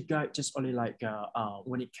going to guide just only like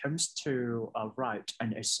when it comes to write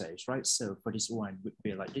an essays, right? So for this one would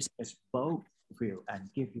be like this as both view and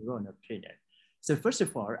give your own opinion. So first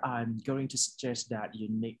of all, I'm going to suggest that you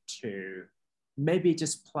need to maybe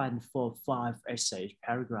just plan for 5 essay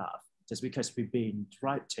paragraph, just because we've been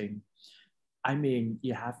writing. I mean,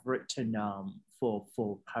 you have written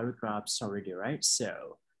for paragraphs already, right?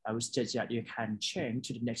 So I would suggest that you can change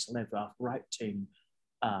to the next level of writing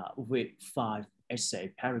with 5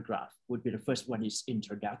 essay paragraph. Would be the first one is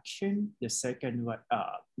introduction. The second one,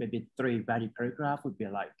 maybe 3 body paragraph would be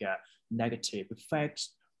like negative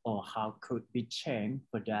effects, or how could be changed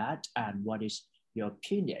for that, and what is your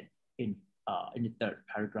opinion in the 3rd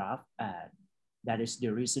paragraph, and that is the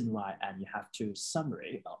reason why, and you have to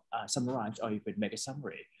summarize or even make a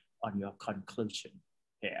summary on your conclusion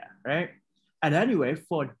here, right? And anyway,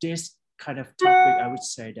 for this kind of topic, I would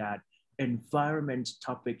say that environment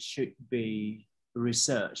topic should be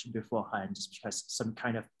researched beforehand, just because some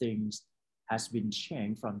kind of things has been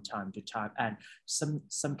changed from time to time, and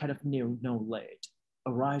some kind of new knowledge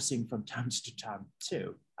arising from time to time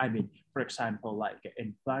too. I mean, for example, like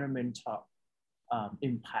environmental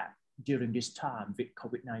impact during this time with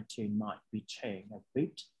COVID-19 might be changed a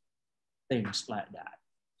bit, things like that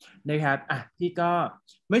นะครับพี่ก็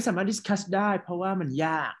ไม่สามารถ discuss ได้เพราะว่ามันย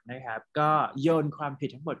ากนะครับก็โยนความผิด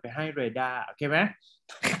ทั้งหมดไปให้เรดาร์โอเคไหม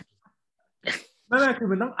ไม่คือ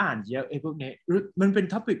มันต้องอ่านเยอะไอ้พวกนี้มันเป็น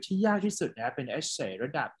ท็อปิกที่ยากที่สุดนะเป็น essay ร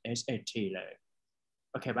ะดับ SAT เลย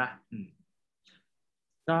โอเคป่ะ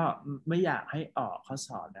ก็ไม่อยากให้ออกข้อส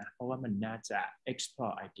อบนะเพราะว่ามันน่าจะ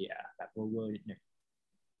explore idea แบบ over นิดนึง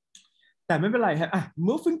แต่ไม่เป็นไรครับ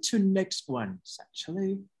moving to next one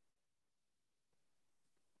actually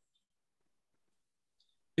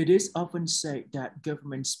it is often said that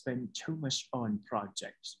governments spend too much on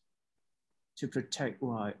projects to protect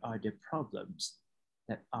while other problems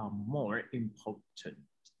that are more important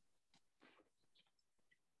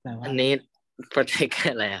อันนี้ protect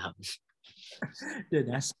อะไรครับ They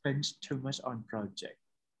spend too much on project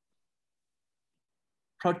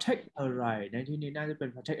protect อะไรในที่นี้น่าจะเป็น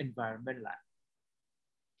protect environment แหละ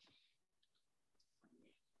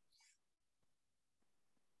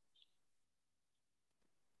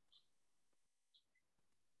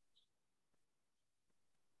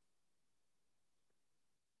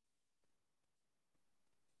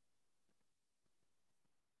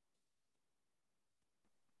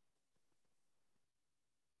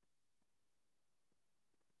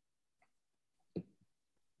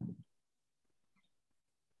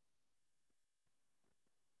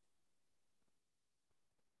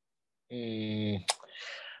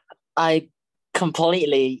I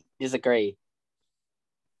completely disagree.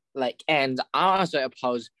 And I also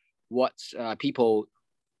oppose what people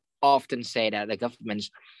often say that the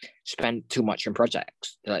governments spend too much on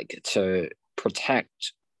projects, to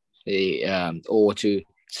protect the or to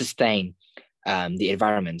sustain the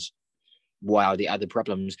environment, while the other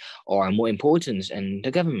problems are more important, and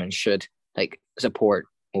the government should support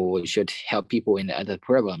or should help people in the other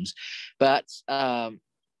problems. But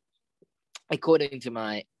according to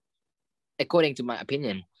my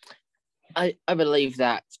opinion, I believe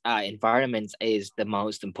that environment is the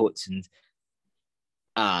most important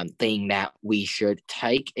thing that we should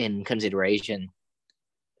take in consideration,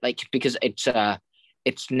 because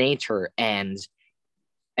it's nature, and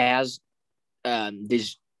as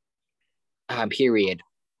this period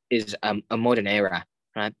is a modern era,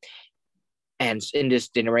 right? And in this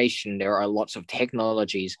generation, there are lots of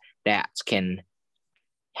technologies that can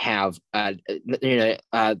have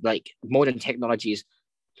modern technologies,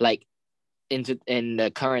 in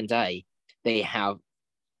the current day, they have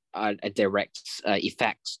a direct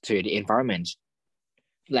effects to the environment,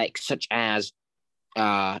 such as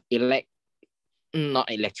not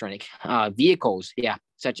electronic vehicles,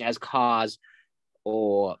 such as cars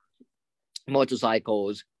or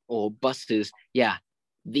motorcycles or buses.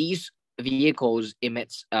 These vehicles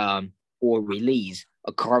emit or release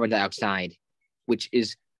a carbon dioxide, which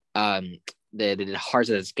is the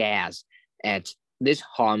hazardous gas, and this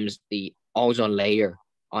harms the ozone layer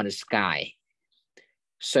on the sky.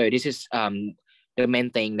 So this is the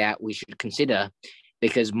main thing that we should consider,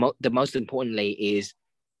 because the most importantly is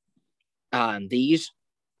these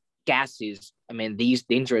gases. These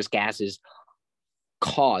dangerous gases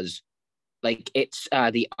cause, it's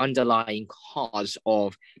the underlying cause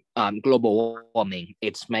of global warming.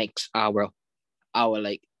 It makes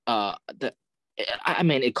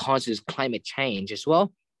it causes climate change as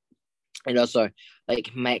well. It also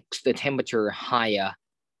makes the temperature higher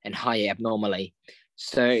and higher abnormally.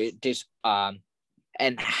 So this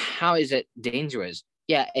and how is it dangerous?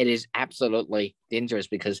 It is absolutely dangerous,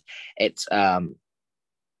 because it's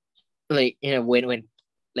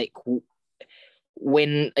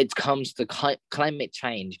when it comes to climate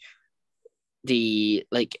change,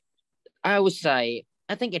 I would say,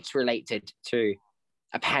 I think it's related to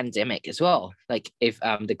a pandemic as well. If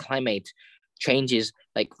the climate changes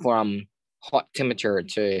from hot temperature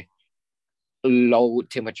to low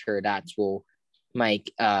temperature, that will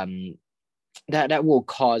make that will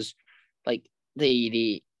cause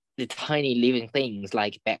the tiny living things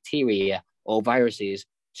like bacteria or viruses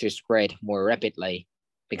to spread more rapidly,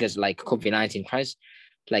 because COVID-19 crisis,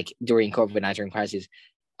 during COVID-19 crisis,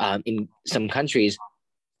 in some countries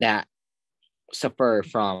that suffer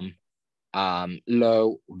from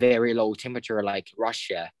very low temperature, like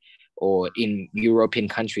Russia, or in European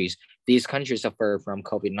countries, these countries suffer from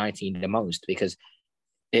COVID-19 the most, because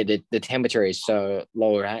the temperature is so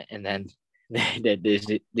low, right? And then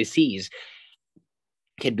the disease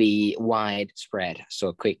can be widespread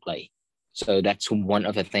so quickly. So that's one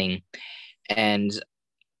of the thing. And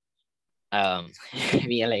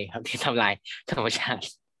มีอะไรครับที่ทำลายธรรมชาติ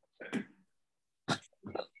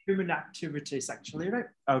Human activities, actually, right?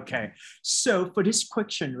 Okay. So for this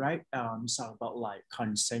question, right, it's all about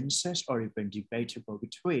consensus or even debatable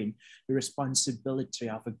between the responsibility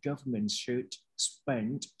of a government should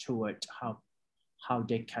spend toward how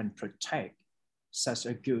they can protect such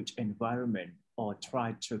a good environment, or try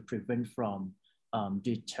to prevent from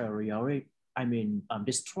destroying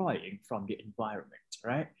from the environment,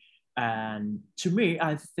 right? And to me,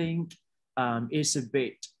 I think it's a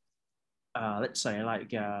bit, let's say,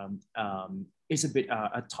 it's a bit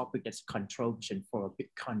a topic that's controversial for a big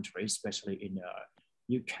country, especially in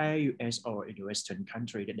UK, US, or in the Western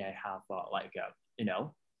country, that they have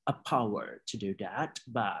a power to do that,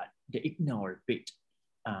 but they ignore a bit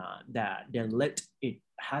that they let it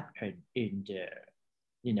happen in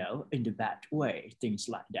the bad way, things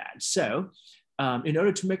like that. So in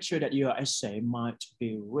order to make sure that your essay might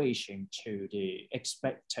be reaching to the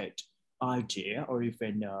expected idea, or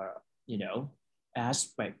even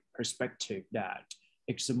perspective that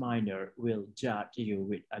examiner will judge you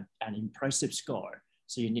with an impressive score.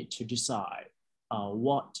 So you need to decide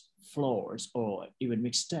what flaws or even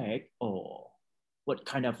mistake, or what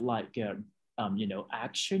kind of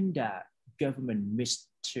action that government missed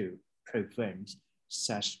to prevent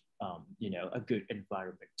such a good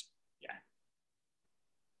environment.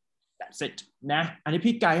 That's it นะอันนี้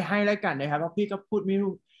พี่ไกด์ให้แล้วกันนะครับเพราะพี่ก็พูด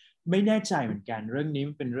ไม่แน่ใจเหมือนกันเรื่องนี้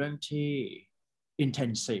มันเป็นเรื่องที่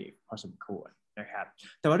intensive พอสมควรนะครับ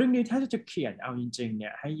แต่ว่าเรื่องนี้ถ้าจะเขียนเอาจริงๆเนี่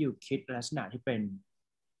ยให้อยู่คิดลักษณะที่เป็น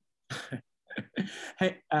ให้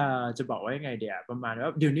จะบอกว่ายังไงเดี๋ยวประมาณว่า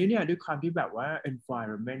เดี๋ยวนี้เนี่ยด้วยความที่แบบว่า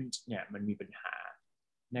environment เนี่ยมันมีปัญหา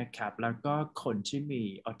นะครับแล้วก็คนที่มี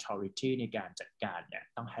authority ในการจัดการเนี่ย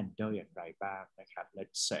ต้อง handle อย่างไรบ้างนะครับ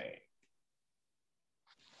let's say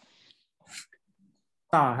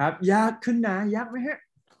ต่อครับยากขึ้นนะยากไหมฮะ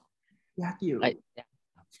ยากอยู่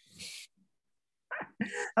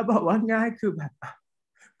ถ้าบอกว่าง่ายคือแบบ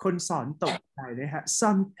คนสอนตกใจนะฮะ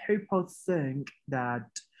some people think that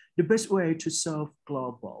the best way to solve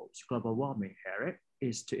global warming here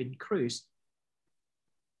is to increase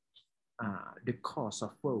the cost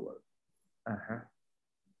of fuel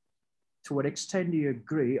to what extent do you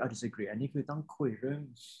agree or disagree อันนี้คือต้องคุยเรื่อง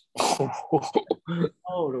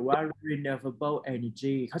หรือว่า renewable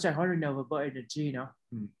energy เข้าใจว่า renewable energy เนาะ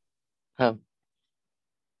ครับ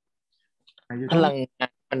พลังงา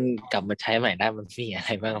นมันกลับมาใช้ใหม่ได้มันมีอะไ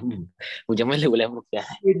รบ้างครับผมยังไม่รู้เลยมันคืออะไ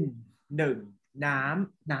รหนึ่งน้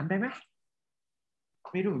ำได้ไหม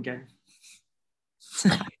ไม่รู้เหมือนกัน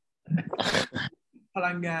พ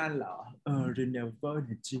ลังงานเหรอrenewable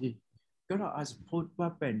energy ก็เราอาจจะพูดว่า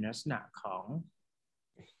เป็นลักษณะของ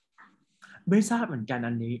ไม่ทราบเหมือนกัน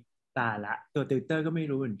อันนี้ตายละตัวติวเตอร์ก็ไม่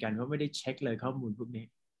รู้เหมือนกันเพราะไม่ได้เช็คเลยข้อมูลพวกนี้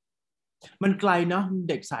มันไกลเนาะ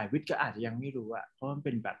เด็กสายวิทย์ก็อาจจะยังไม่รู้อะเพราะมันเ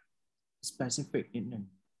ป็นแบบ specific นิดนึง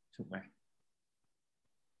ถูกไหม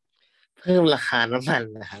เพิ่มราคาน้ำมัน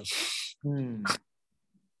นะครับ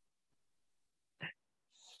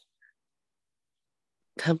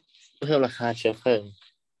ถ้าเพิ่มราคาเชื้อเพลิง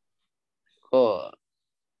ก็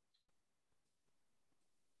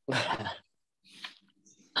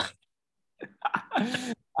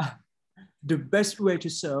The best way to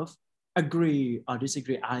solve agree or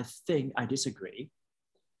disagree I think I disagree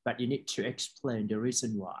but you need to explain the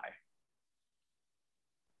reason why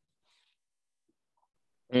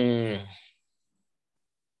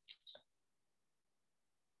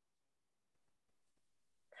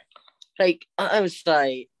like I would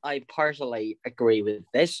say I partially agree with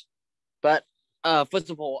this, but first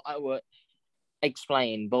of all I would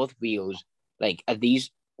explain both views. Like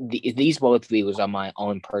these both views are my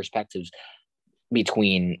own perspectives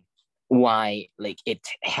between why like it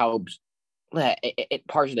helps. It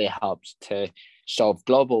partially helps to solve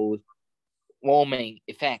global warming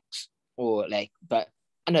effects, or like, but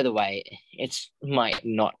another way it might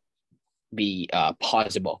not be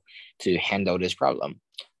possible to handle this problem.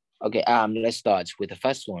 Okay, let's start with the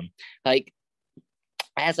first one. Like,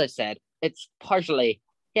 as I said, it's partially,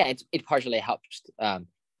 it partially helps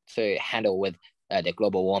to handle with the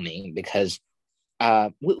global warming because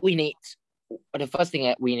we need, the first thing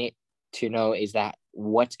that we need to know is that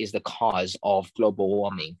what is the cause of global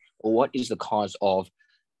warming, or what is the cause of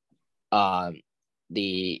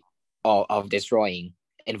destroying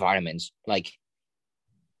environments. Like,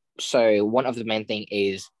 so one of the main thing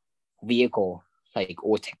is vehicle, like,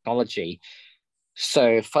 or technology.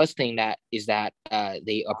 So first thing that is that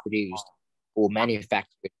they are produced or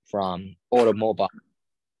manufactured from automobile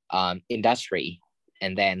industry,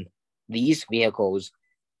 and then these vehicles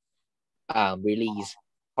release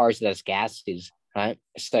hazardous gases, right?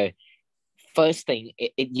 So first thing,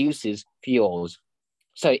 it uses fuels.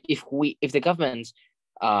 So if the government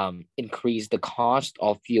increase the cost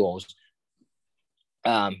of fuels,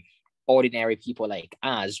 ordinary people like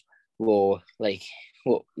us will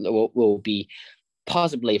be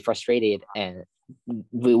possibly frustrated, and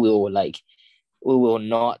we will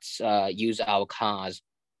not use our cars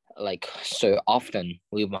like so often.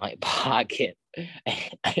 We might park it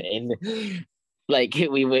in, like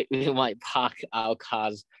we might park our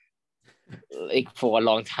cars like for a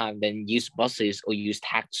long time, then use buses or use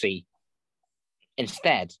taxi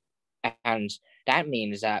instead. And that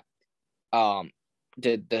means that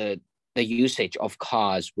the usage of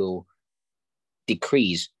cars will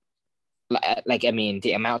decrease. Like I mean,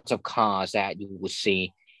 the amount of cars that you would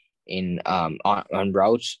see in on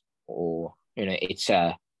roads, or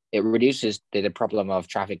it reduces the problem of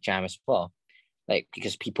traffic jam as well. Like,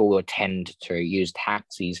 because people will tend to use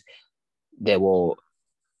taxis, they will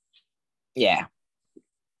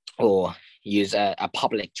or use a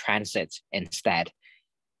public transit instead.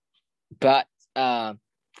 But on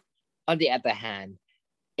the other hand,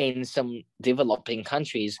 in some developing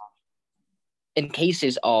countries, in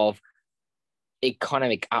cases of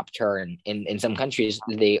economic upturn in some countries,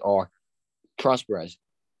 they are prosperous,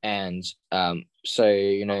 and so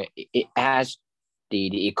as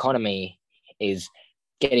the economy is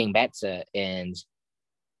getting better and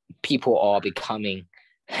people are becoming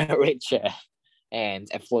richer and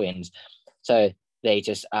affluent, so they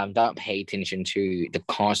just don't pay attention to the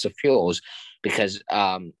cost of fuels, because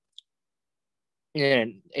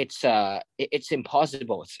it's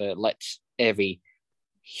impossible to let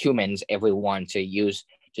everyone to use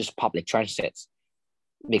just public transit,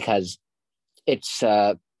 because it's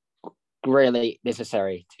really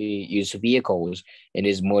necessary to use vehicles in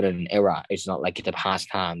this modern era. It's not like the past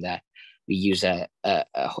time that we use a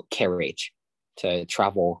carriage to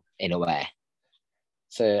travel anywhere.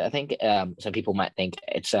 So I think some people might think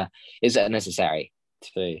it's unnecessary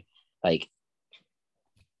to like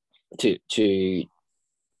to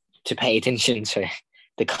pay attention to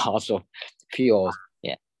the cost of fuel.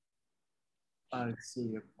 Yeah. I see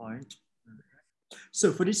your point.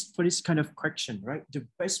 So for this kind of question, right, the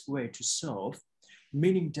best way to solve,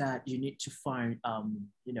 meaning that you need to find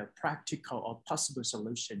practical or possible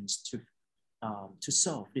solutions to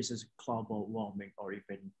solve this is global warming, or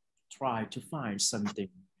even try to find something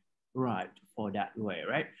right for that way,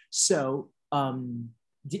 right? So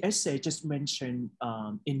the essay just mentioned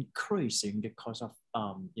increasing the cost of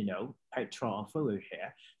petrol or fuel here,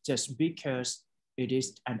 just because it is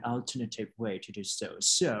an alternative way to do so.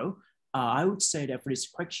 So I would say that for this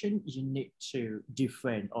question, you need to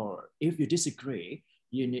defend, or if you disagree,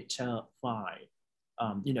 you need to find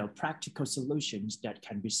practical solutions that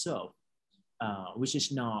can be solved, which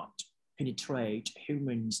is not penetrate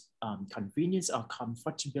humans' convenience or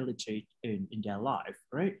comfortability in their life,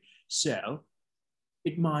 right? So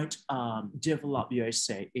it might develop your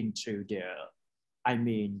essay into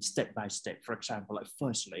step by step, for example, like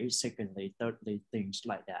firstly, secondly, thirdly, things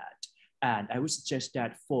like that. And I would suggest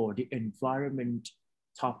that for the environment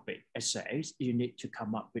topic essays, you need to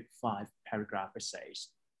come up with 5 paragraph essays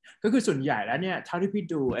ก็คือส่วนใหญ่แล้วเนี่ยเท่าที่พี่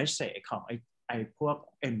ดู essay ของไอ้พวก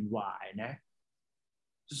NY นะ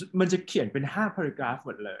มันจะเขียนเป็น5 paragraph ห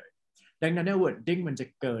มดเลยดังนั้นเนี่ย wording มันจะ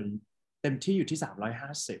เกินเต็มที่อยู่ที่350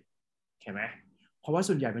โอเคไหมเพราะว่า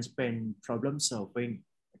ส่วนใหญ่มันจะเป็น problem solving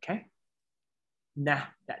โอเคนะ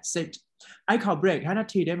that's it ไอ้ขอเบรก5 นา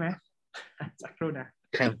ทีได้ไหมสักครู่นะ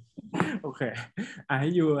โอเคให้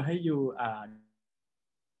ยู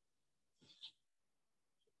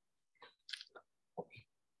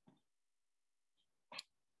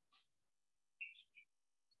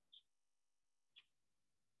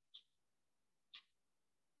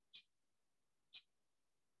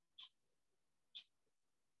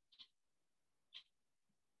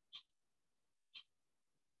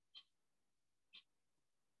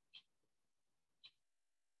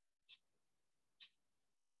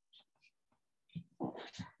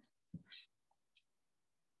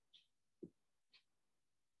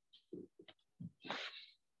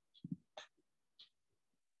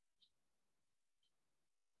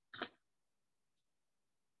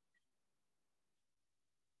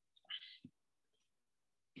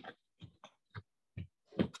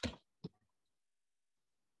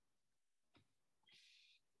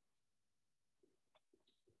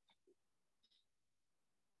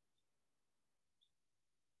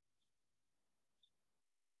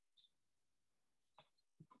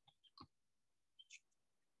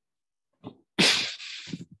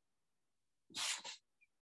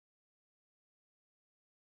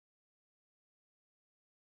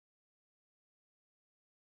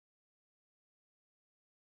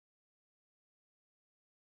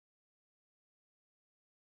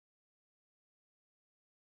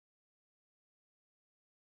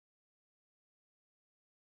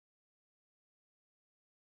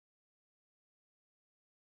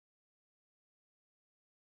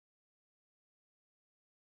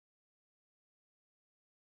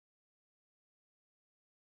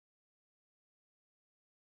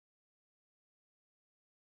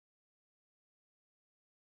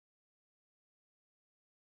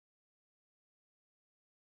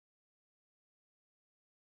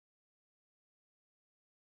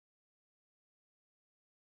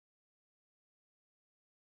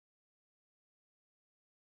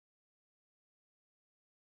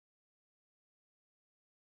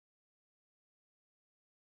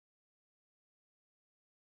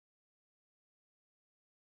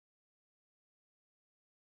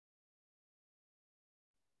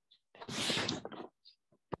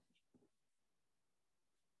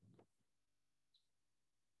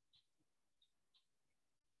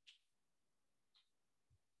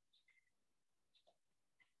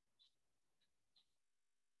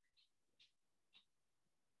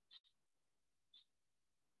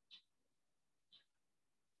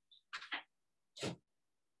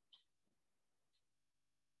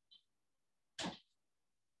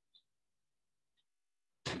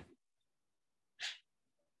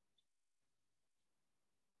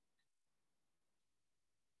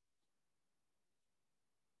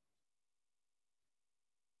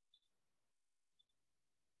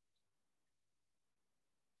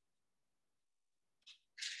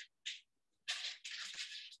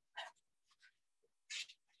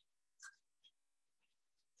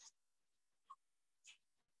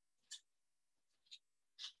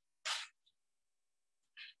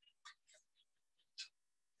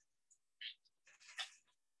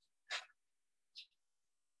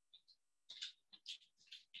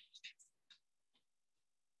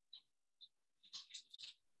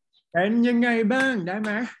เป็นยังไงบ้างได้ไห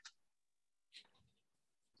ม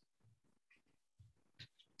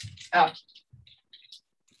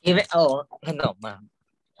พี่ไปเอาขนมมา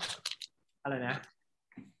อะไรนะ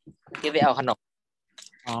พี่ไปเอาขนม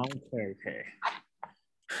อ๋อโอเคโอเค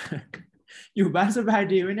อยู่บ้านสบาย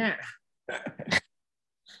ดีไหมเนี่ย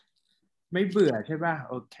ไม่เบื่อใช่ป่ะ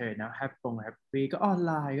โอเคนะแฮปปี้ก็ออนไ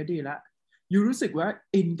ลน์ก็ดีละยูรู้สึกว่า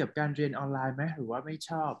อินกับการเรียนออนไลน์ไหมหรือว่าไม่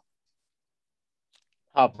ชอบ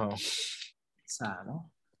ชอบเหรอ สาเนาะ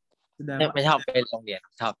แสดง ไม่ ว่า ไม่ชอบไปโรงเรียน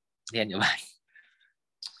ชอบเรียนอยู่บ้าน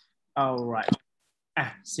alright อ่ะ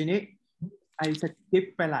ทีนี้ไอสกิป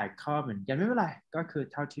ไปหลายข้อเหมือนกันไม่เป็นไรก็คือ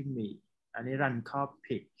เท่าที่มีอันนี้รันข้อ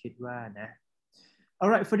ผิดคิดว่านะ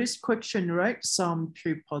Alright, for this question, right? Some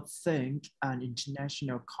people think an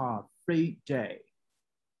international car-free day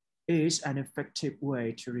is an effective way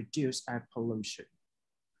to reduce air pollution.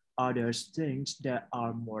 Others think there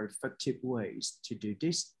are more effective ways to do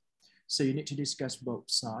this. So you need to discuss both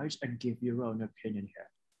sides and give your own opinion here.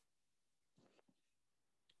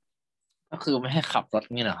 ก็คือไม่ให้ขับรถ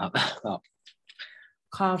นี่เหรอครับ แบบ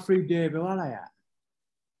Car-free day แปลว่าอะไรอ่ะ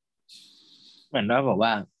เหมือนว่าบอก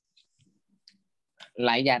ว่าไ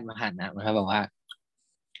ร้ยานพาหนะนะครับบอกว่า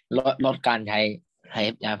ลดการใช้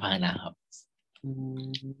ยานพาหนะครับ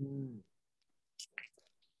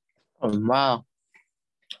ผมว่า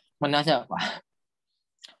มันน่าจะว่า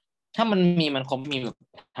ถ้ามันคงมีแบบ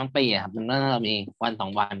ทั้งปีอะครับมันน่าจะมีวัน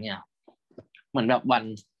2 วันเนี่ยเหมือนแบบวัน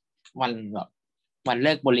แบบวันเ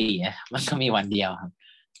ลิกบุหรี่อะมันก็มีวันเดียวครับ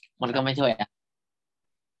มันก็ไม่ช่วยอะ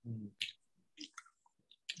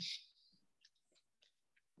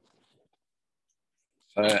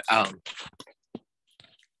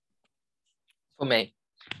for me,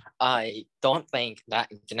 I don't think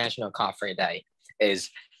that International Car Free Day is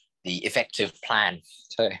the effective plan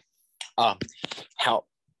to help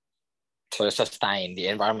to sustain the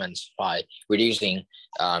environment by reducing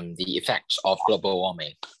the effects of global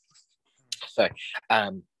warming. So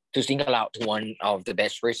to single out one of the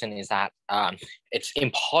best reasons is that it's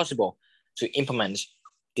impossible to implement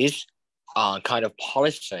this kind of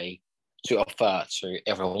policy to offer to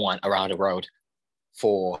everyone around the world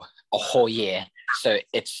for a whole year. So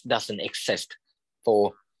it doesn't exist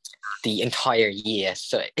for the entire year.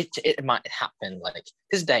 So it might happen like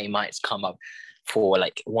this day might come up for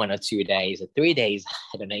like 1 or 2 days or 3 days.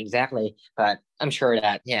 I don't know exactly, but I'm sure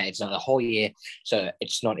that, yeah, it's not a whole year. So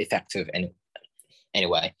it's not effective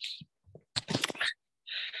anyway.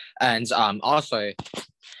 And also,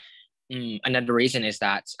 another reason is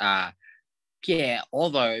that, yeah,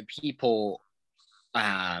 although people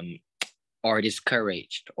are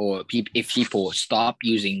discouraged or if people stop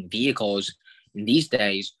using vehicles in these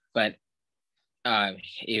days, but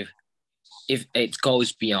if it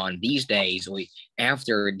goes beyond these days or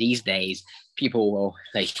after these days, people will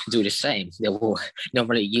like do the same. They will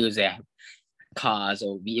normally use their cars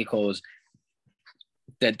or vehicles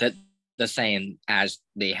that the same as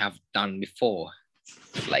they have done before.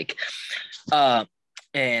 Like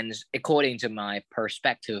and according to my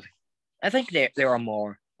perspective, I think there are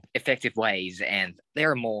more effective ways and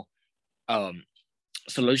there are more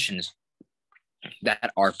solutions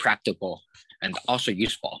that are practical and also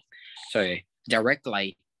useful. So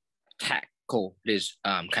directly tackle this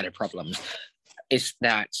kind of problems is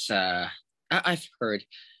that I've heard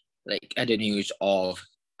like the news of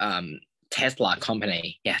Tesla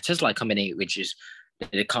company. Yeah, Tesla company, which is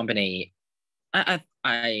the company. I'm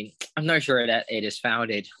not sure that it is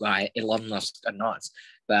founded by Elon Musk or not,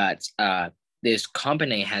 but this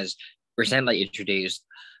company has recently introduced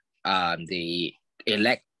the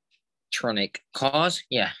electronic cars,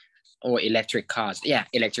 or electric cars. Yeah,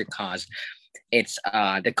 electric cars. It's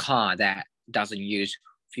the car that doesn't use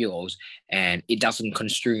fuels and it doesn't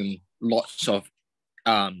consume lots of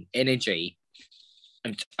energy.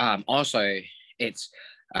 And also, it's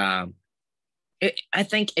I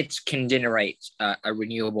think it can generate a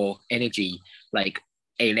renewable energy like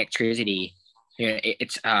electricity.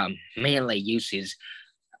 It's mainly uses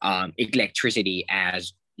electricity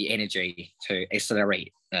as the energy to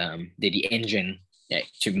accelerate the engine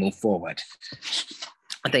to move forward.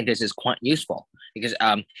 I think this is quite useful because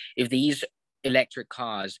if these electric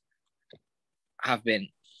cars have been,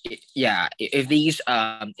 if these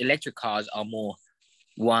electric cars are more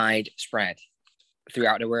widespread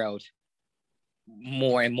throughout the world,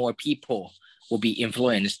 more and more people will be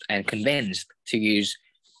influenced and convinced to use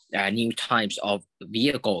new types of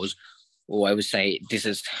vehicles, or I would say this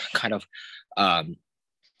is kind of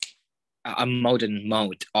a modern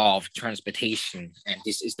mode of transportation, and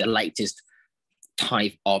this is the latest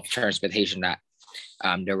type of transportation that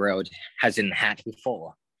the world hasn't had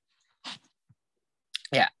before.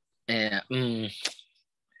 Yeah,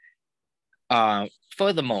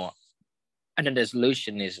 Furthermore, another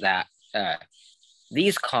solution is that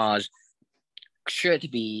these cars should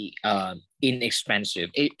be inexpensive.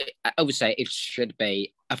 I would say it should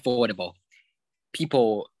be affordable.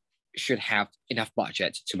 People should have enough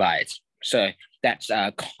budget to buy it. So that's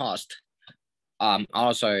cost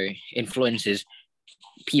also influences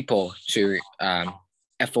people to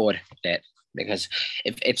afford that, because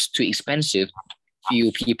if it's too expensive,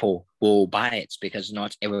 few people will buy it because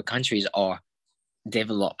not every countries are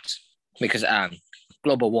developed, because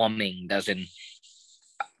global warming doesn't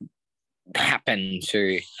happen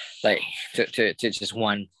to just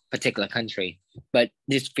one particular country, but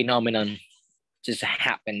this phenomenon just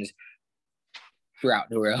happens throughout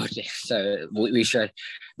the world. So we should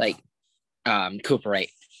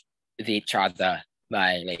cooperate with each other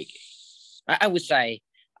by I would say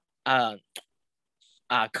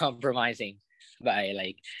compromising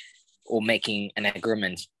by or making an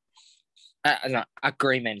agreement by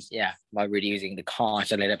reducing the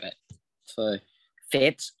cost a little bit to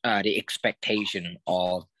fit the expectation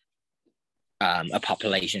of a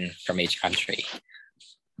population from each country.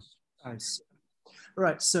 I see.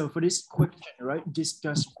 Right, so for this question, right,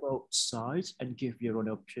 discuss both sides and give your own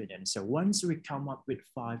opinion. So once we come up with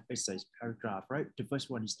 5 essay paragraphs, right, the first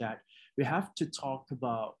one is that we have to talk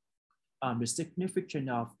about the significance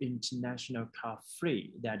of international car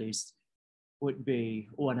free. That is, would be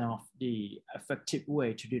one of the effective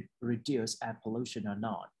way to reduce air pollution or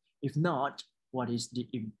not. If not, what is the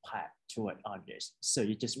impact to it on this? So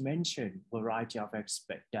you just mentioned a variety of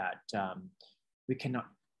aspects that we cannot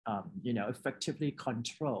effectively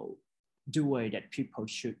control the way that people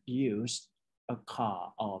should use a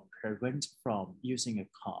car or prevent from using a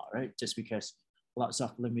car, right? Just because lots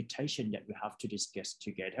of limitation that we have to discuss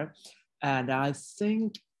together. And I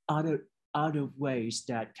think other ways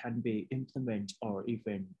that can be implemented or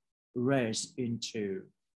even raised into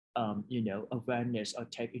awareness or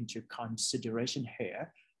take into consideration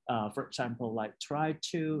here. For example, like try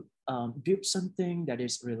to build something that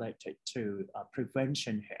is related to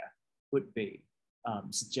prevention here would be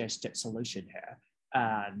suggested solution here.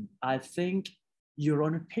 And I think your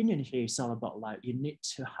own opinion here is all about you need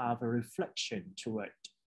to have a reflection to it.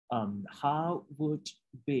 How would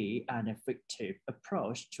be an effective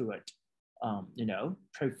approach to it,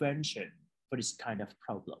 prevention for this kind of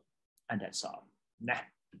problem. And that's all นะ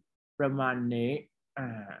ประมาณนี้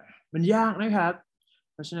มันยากนะครับ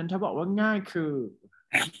เพราะฉะนั้นถ้าบอกว่าง่ายคือ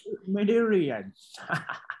ไม่ได้เรียน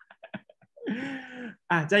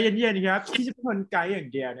ใจเย็นๆครับพี่จะเป็นคนไกด์อย่าง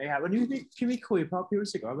เดียวนะครับวันนี้พี่ไม่คุยเพราะพี่รู้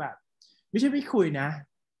สึกว่าแบบไม่ใช่ไม่คุยนะ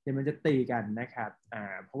เดี๋ยวมันจะตีกันนะครับ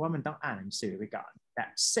เพราะว่ามันต้องอ่านหนังสือไปก่อน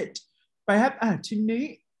That's it ไปครับทีนี้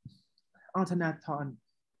ธนาธร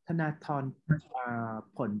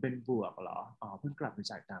ผลเป็นบวกเหรอเพิ่งกลับมา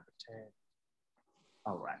จากต่างประเทศ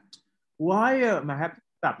alright wire มาครับ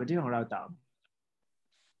กลับไปที่ของเราต่อ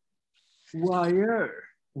wire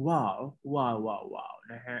ว้าว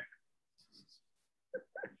นะฮะ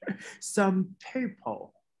some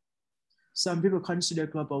people consider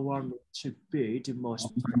global warming to be the most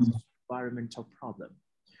environmental problem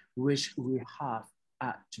which we have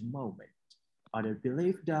at the moment. Others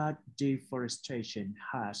believe that deforestation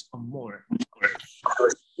has a more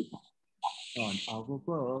on our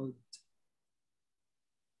world.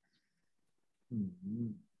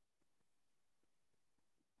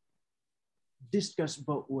 Discuss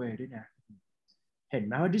both way ด้วยนะเห็นไ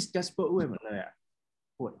หมว่า discuss both way หมดเลยอ่ะ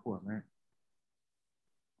ปวดหัวมาก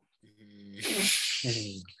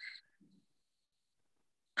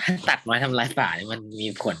ตัดไม้ทำลายป่านี่มันมี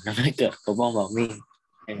ผลทำให้เกิด global warming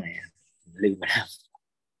ได้ไหมลืมไปแล้ว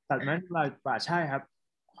ตัดไม้ทำลายป่าใช่ครับ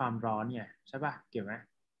ความร้อนเนี่ยใช่ป่ะเกี่ยวไหม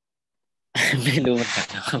ไม่รู้เหมือนกัน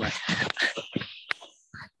ครับ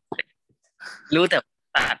รู้แต่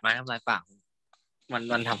ตัดไม้ทำลายป่า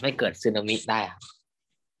มันทำให้เกิดสึนามิได้ครับ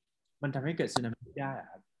มันทำให้เกิดสึนามิได้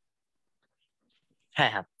ครับใช่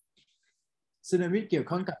ครับสึนามิเกี่ยว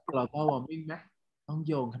ข้องกับ global warming ไหมต้อง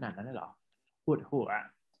โยงขนาดนั้นเลยเหรอปวดหัว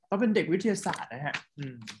ต้องเป็นเด็กวิทยาศาสตร์นะฮะ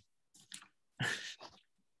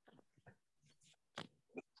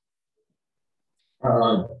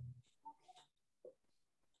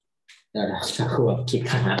เดี๋ยวสักครู่คิด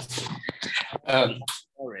ขนาด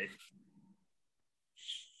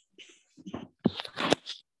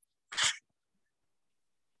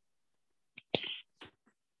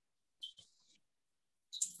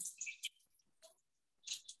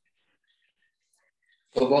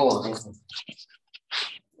global warming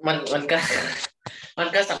มัน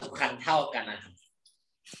ก็สำคัญเท่ากันนะครับ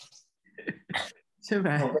ใช่ไหม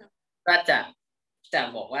ก็จะ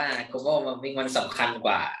บอกว่า global warming มันสำคัญก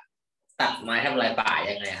ว่า ตัดไม้ทำลายป่า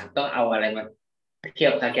ยังไงครับต้องเอาอะไรมาเทีย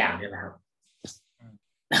บสักอย่างใช่ไหมครับ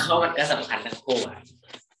เพราะมันก็สำคัญทั้งคู่อะ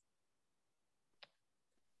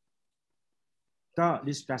ก็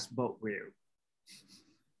discuss both way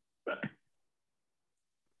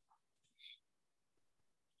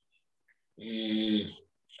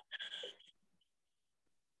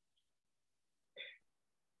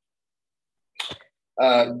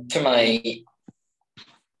To my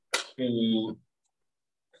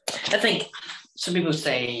I think some people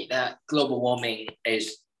say that global warming is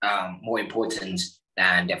more important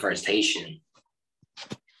than deforestation.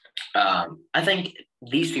 I think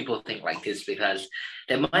these people think like this because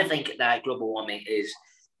they might think that global warming is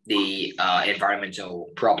the environmental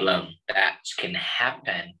problem that can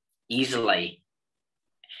happen easily.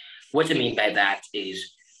 What I mean by that is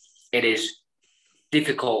it is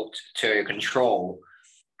difficult to control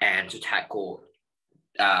and to tackle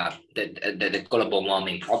the global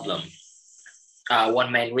warming problem. One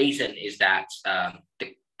main reason is that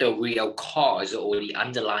the real cause or the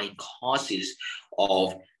underlying causes of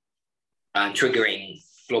triggering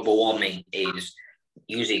global warming is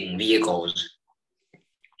using vehicles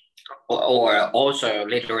or also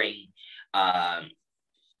littering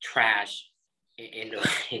trash in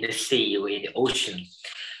the sea or in the ocean.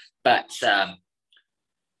 But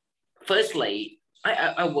firstly,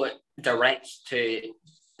 I would direct to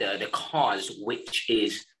the cause, which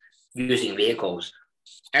is using vehicles.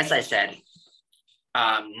 As I said,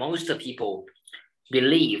 most of people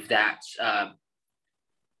believe that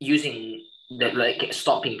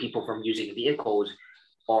stopping people from using vehicles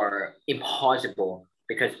are impossible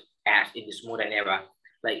because as in this modern era,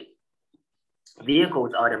 like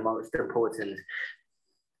vehicles are the most important,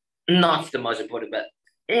 not the most important, but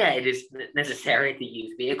yeah, it is necessary to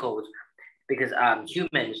use vehicles because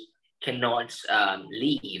humans cannot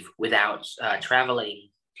leave without traveling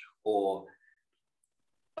or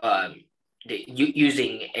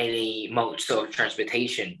using any modes of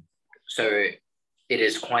transportation. So it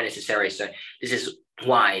is quite necessary. So this is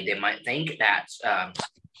why they might think that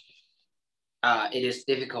it is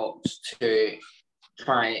difficult to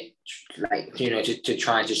try, to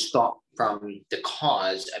try to stop from the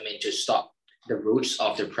cause. I mean, to stop the roots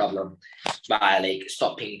of the problem by like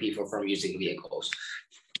stopping people from using vehicles.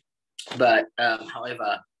 But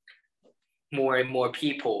however, more and more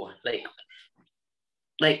people like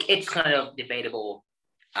it's kind of debatable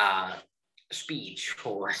speech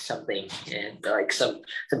or something, and like some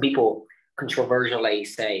people controversially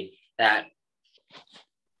say that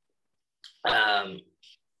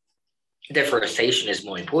deforestation is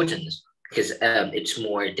more important because it's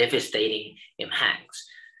more devastating impacts.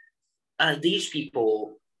 These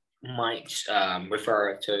people might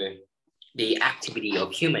refer to the activity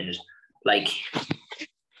of humans, like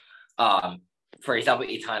for example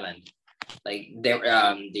in Thailand, like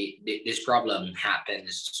this problem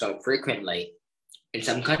happens so frequently in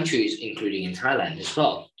some countries, including in Thailand as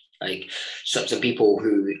well. Like some people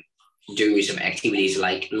who do some activities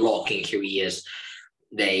like logging careers,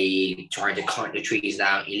 they try to cut the trees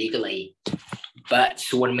down illegally. But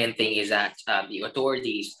one main thing is that the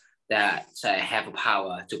authorities that have a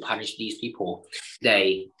power to punish these people,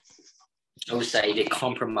 they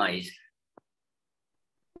compromise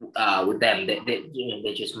with them.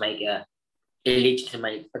 They just make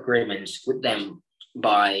illegitimate agreements with them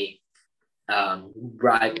by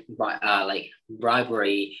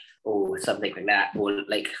bribery or something like that, or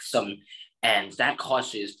like and that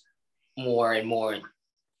causes more and more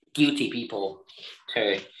guilty people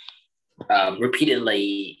to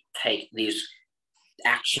repeatedly take this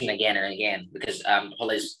action again and again because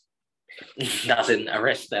police doesn't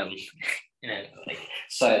arrest them.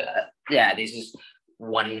 So yeah, this is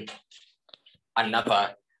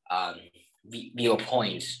another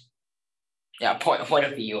viewpoint. Yeah, point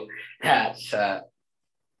of view that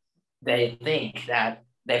they think that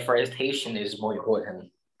deforestation is more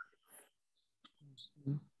important.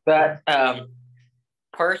 But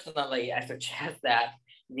personally, I suggest that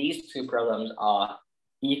these two problems are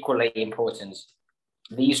equally important.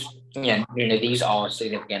 These are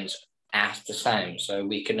significant as the same. So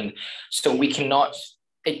we cannot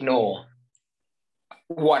ignore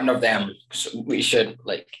one of them. So we should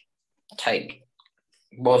like take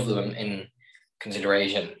both of them in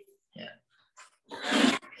consideration. Yeah.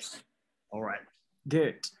 All right,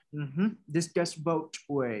 good. Discuss both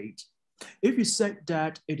ways. If you said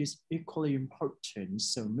that it is equally important,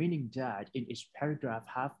 so meaning that in each paragraph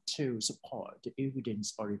have to support the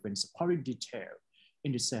evidence or even supporting detail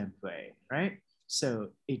in the same way, right? So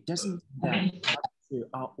it doesn't have to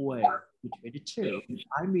outweigh between the two.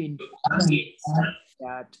 I mean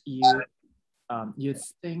that you you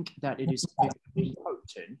think that it is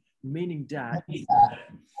important, meaning that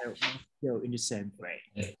go in the same way.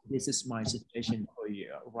 This is my suggestion for you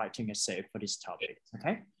writing a essay for this topic.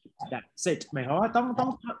 Okay, that's it. หมายความว่าต้อง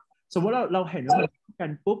สมมติเราเห็นว่ามันกั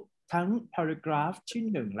นปุ๊บทั้ง paragraph ที่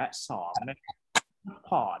1และ2นะพ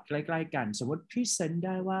อร์ตใกล้ๆกันสมมติพี่เซนไ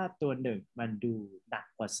ด้ว่าตัว1มันดูหนัก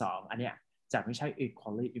กว่า2อันเนี้ยจะไม่ใช่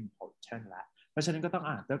equally important ละเพราะฉะนั้นก็ต้อง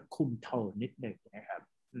ต้องคุมโทนนิดหนึ่งนะครับ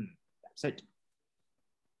that's it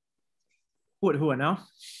ปวดหัวเนาะ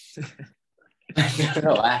บ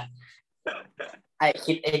อกว่าไอ้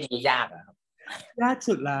คิดไอ้นี้ยากอะครับยาก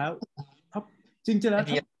สุดแล้วครับจริงๆแล้ว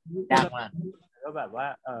ยากมากก็แบบว่า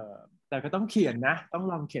แต่ก็ต้องเขียนนะต้อง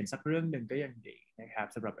ลองเขียนสักเรื่องหนึ่งก็ยังดีนะครับ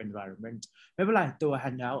สำหรับ environment ไม่เป็นไรตัว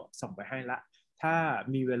handout ส่งไปให้ละถ้า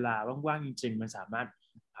มีเวลาว่างๆจริงๆมันสามารถ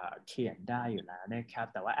เขียนได้อยู่แล้วนะครับ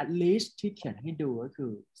แต่ว่า at least ที่เขียนให้ดูก็คื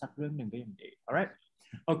อสักเรื่องหนึ่งก็ยังดี alright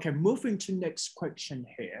okay moving to next question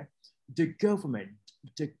here the government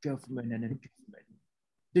and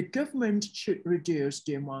the government should reduce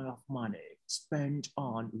the amount of money spent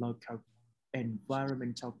on local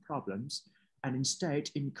environmental problems and instead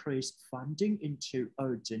increase funding into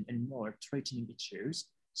urgent and more threatening issues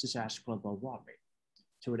such as global warming.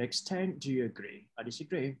 To what extent do you agree or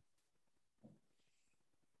disagree?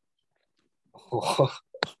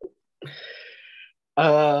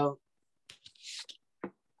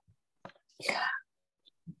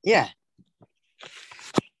 Yeah,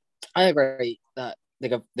 I agree that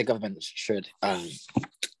the government should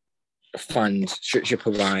should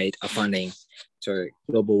provide a funding to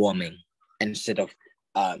global warming instead of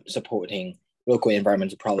supporting local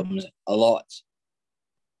environmental problems a lot.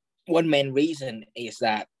 One main reason is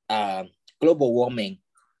that global warming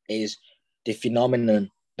is the phenomenon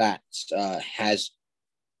that has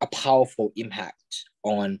a powerful impact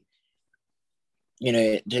on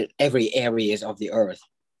every areas of the earth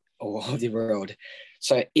or of the world.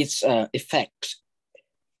 So its affects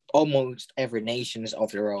almost every nations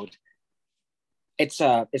of the world. It's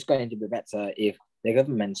going to be better if the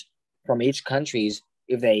government from each countries,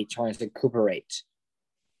 if they try to cooperate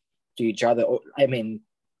to each other. I mean,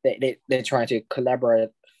 they try to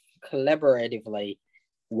collaboratively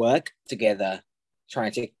work together,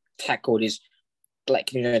 trying to tackle this,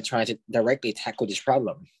 trying to directly tackle this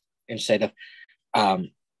problem instead of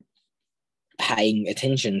paying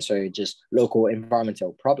attention to just local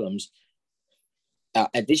environmental problems.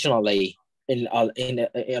 Additionally, in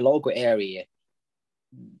a local area,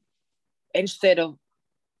 instead of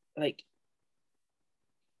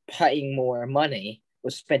paying more money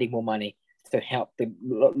or spending more money to help the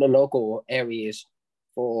local areas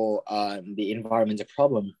for the environmental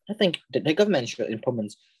problem, I think the government should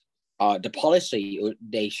implement the policy, or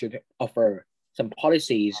they should offer some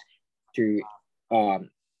policies to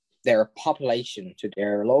their population, to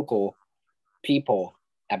their local people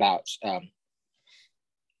about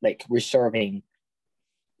reserving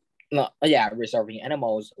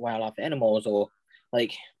animals, wildlife animals, or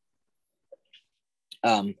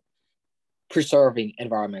preserving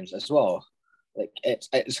environments as well.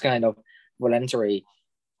 It's kind of voluntary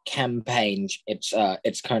campaigns. It's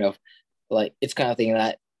kind of thing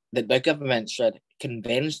that the government should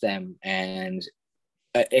convince them and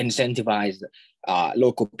incentivize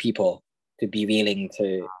local people to be willing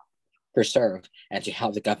to preserve and to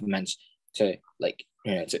help the government to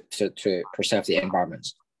to preserve the environment.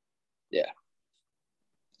 Yeah,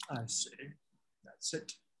 I see. That's it.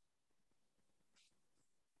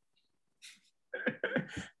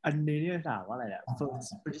 อันนี้เนี่ยถามว่าอะไรอ่ะ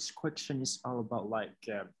This question is all about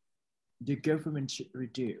the government should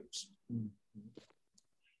reduce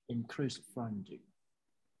increase funding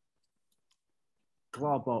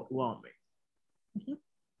global warming.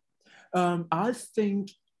 I think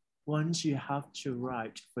once you have to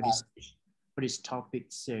write for this topic,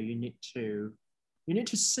 so you need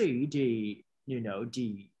to see the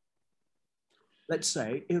let's say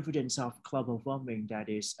evidence of global warming that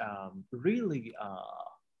is really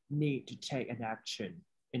need to take an action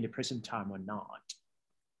in the present time or not.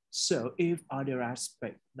 So if other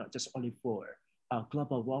aspects, not just only for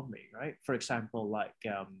global warming, right? For example,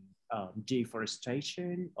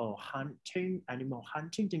 deforestation or hunting, animal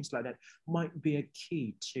hunting, things like that might be a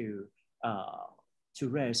key to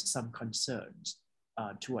raise some concerns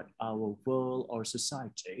toward our world or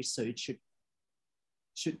society. So it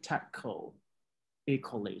should tackle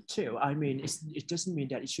equally too. I mean, it doesn't mean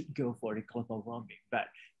that it should go for the global warming, but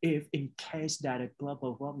if in case that a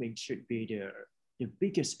global warming should be the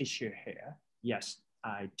biggest issue here, yes,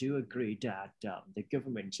 I do agree that the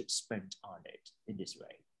government should spend on it in this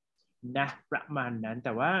way. นะประมาณนั้นแ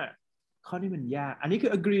ต่ว่า ข้อนี้มันยากอันนี้คื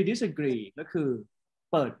อ agree disagree ก็คือ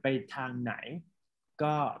เปิดไปทางไหน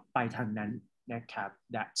ก็ไปทางนั้นนะครับ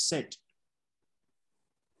that's it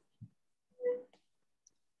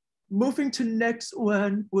moving to next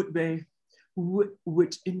one would be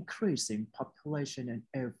with increasing population and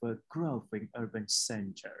ever-growing urban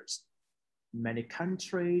centers many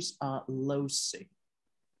countries are losing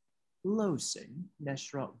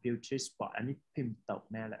natural beauty spot อันนี้พิมพ์ตก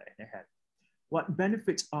แน่เลยนะครับ What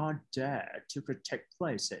benefits are there to protect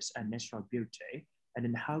places and natural beauty and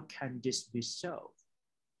then how can this be solved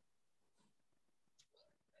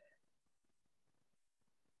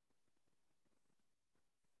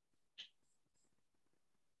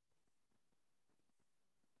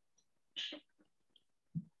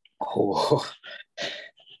Oh.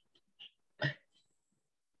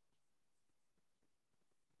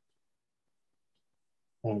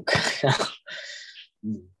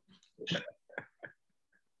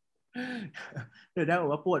 เดี๋ยวได้บอก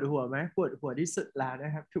ว่าปวดหัวไหมปวดหัวที่สุดแล้วน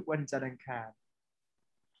ะครับทุกวันจันทร์อังคาร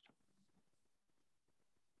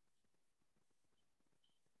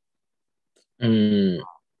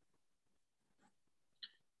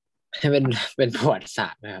เป็นประวัติศา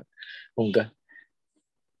สตร์นะครับผมก็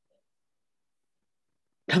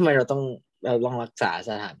ทำไมเราต้องรักษาส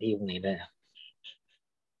ถานที่พวกนี้ด้วย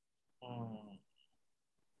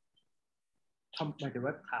หมายถึง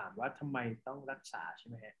ว่าถามว่าทำไมต้องรักษาใช่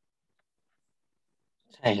ไหมฮะ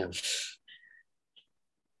ใช่ครับ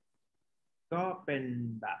ก็เป็น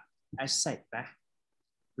แบบ asset นะ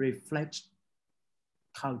reflect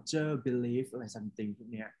culture belief อะไร something พวก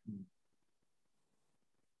เนี้ย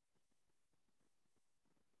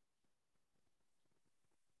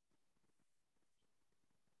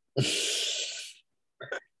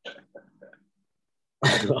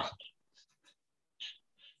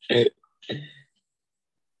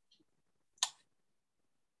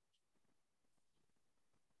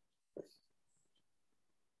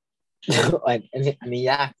อันนี้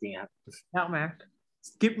ยากจริงครับยากไหม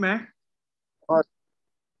skip ไหม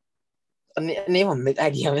อันนี้ผมนึกไอ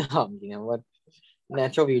เดียไม่ออกจริงๆว่า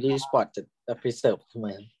natural beauty spot จะ preserve ทำไม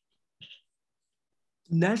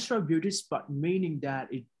natural beauty spot meaning that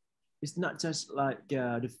it's not just like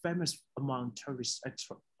the famous among tourist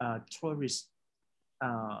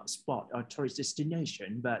spot or tourist destination,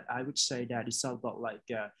 but I would say that it's all about like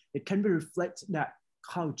it can be reflect that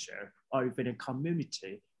culture or even a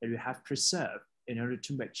community that we have preserved in order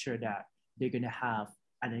to make sure that they're going to have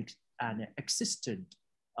an existent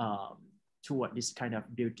toward this kind of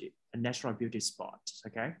beauty, a natural beauty spot.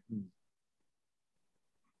 Okay.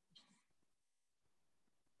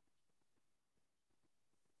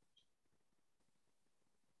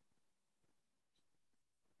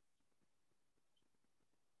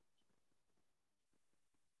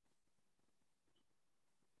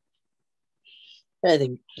 I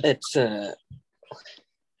think it's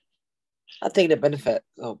I think the benefit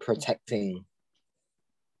of protecting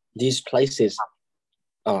these places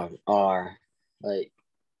are like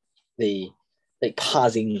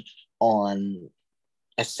passing on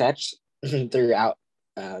assets throughout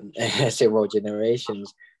several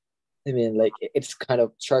generations. I mean, like it's kind of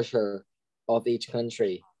treasure of each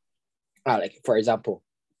country. Like for example,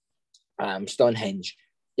 Stonehenge.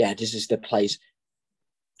 Yeah, this is the place.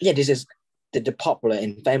 Yeah, this is the popular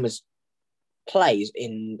and famous place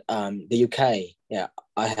in the UK. Yeah,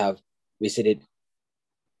 I have visited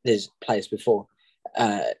this place before.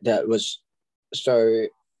 That was so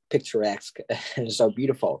picturesque and so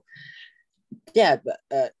beautiful. Yeah,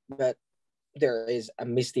 but there is a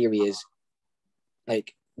mysterious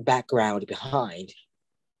like background behind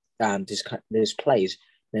this place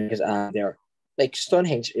because there like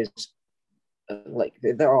Stonehenge is like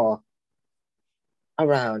there are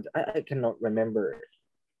around I cannot remember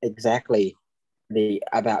exactly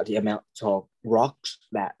about the amount of rocks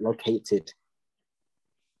that located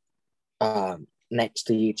next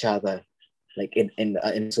to each other like in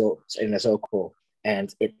a circle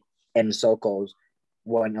and it encircles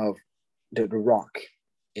one of the rock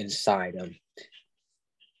inside them.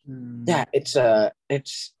 Yeah, it's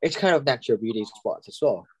kind of natural beauty spots as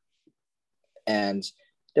well, and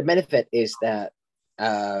the benefit is that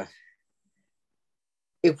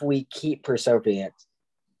if we keep preserving it,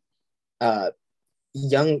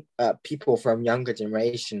 young people from younger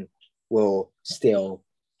generation will still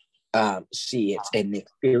see it and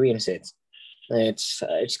experience it.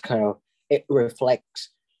 It's kind of it reflects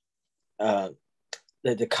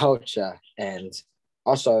the culture and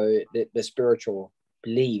also the spiritual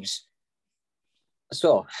beliefs.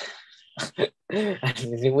 So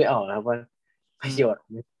นึกไม่ออกครับว่าประโยชน์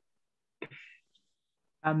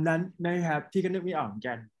ตามนั้นนะครับพี่ก็นึกไม่ออก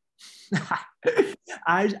กัน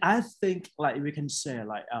I think like we can say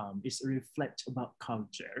like it's reflect about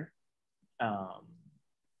culture, um,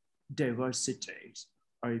 diversity,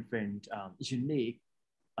 or even unique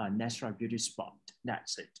natural beauty spot.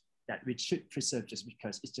 That's it. That we should preserve just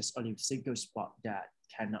because it's just only a single spot that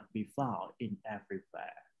cannot be found in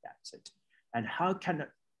everywhere. That's it. And how can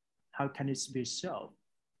it be solved?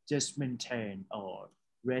 Just maintain or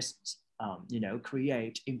rest,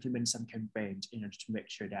 create, implement some campaigns in order to make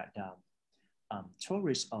sure that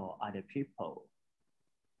tourists or other people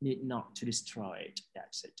need not to destroy it.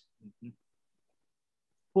 That's it.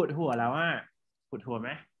 ปวดหัวแล้วอ่ะปวดหัวไหม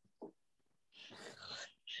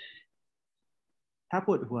ถ้าป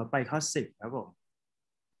วดหัวไปข้อ10ครับผม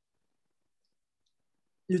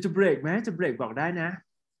อยู่จะเบรกไหมจะเบรกบอกได้นะ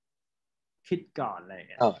คิดก่อนอะไรอย่าง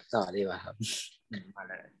เงี้ยต่อดีกว่าครับ มา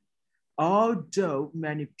เลย Although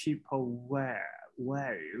many people wear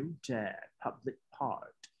their public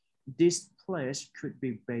part, this place could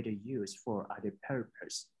be better used for other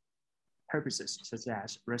purposes such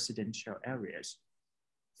as residential areas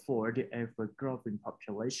for the ever-growing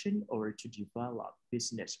population or to develop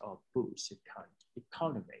business or boost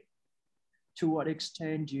economy. To what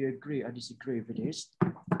extent do you agree or disagree with this?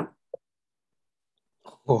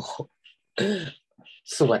 โอ้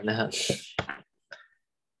ส่วนนะครับ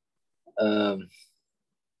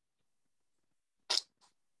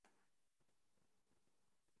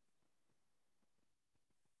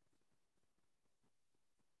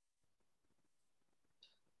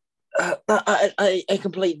I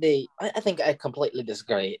completely I think I completely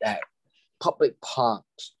disagree that public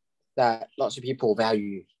parks that lots of people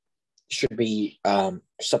value should be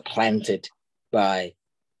supplanted by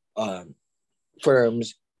firms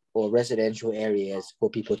or residential areas for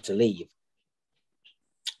people to live.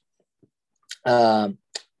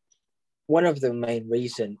 One of the main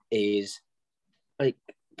reason is like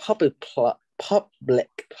public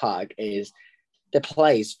park is the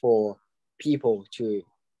place for people to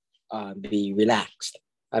be relaxed.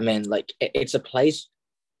 I mean, like it's a place.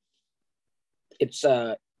 It's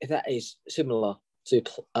that is similar to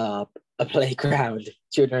a playground.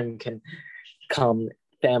 Children can come,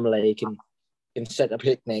 family can set a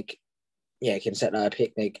picnic. Yeah, can set a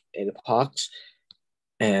picnic in the parks,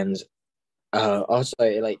 and also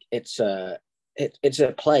like it's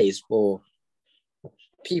a place for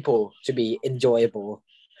people to be enjoyable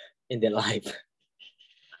in their life.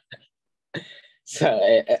 So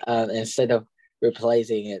instead of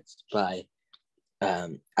replacing it by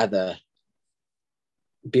other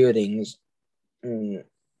buildings,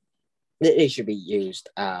 it should be used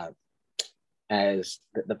as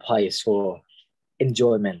the place for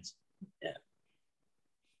enjoyment. Yeah.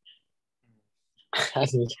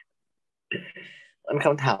 มันค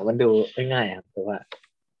ำถามมันดูง่ายๆครับแต่ว่า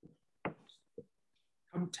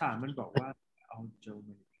คำถามมันบอกว่า although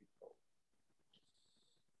many people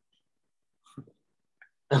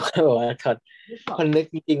บอกว่าคนนึก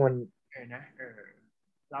จริงๆมันนะ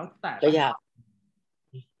แล้วแต่ก็ยาก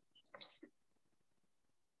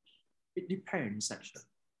It depends actually,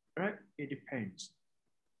 right? It depends.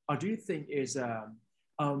 Or do you think is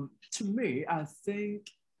to me I think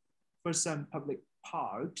for some public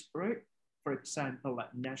parks, right? For example,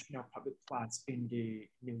 like national public parks in the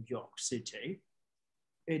New York City,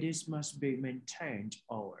 it is must be maintained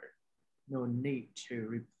or no need to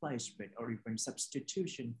replacement or even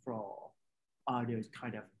substitution for other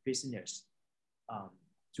kind of business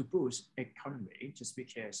to boost economy just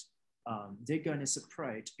because they're going to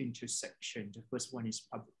separate into sections. The first one is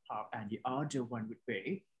public park and the other one would be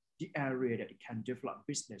the area that can develop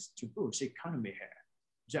business to boost economy here.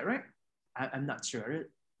 Is that right? I'm not sure.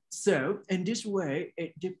 So in this way,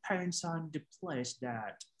 it depends on the place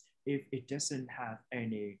that if it doesn't have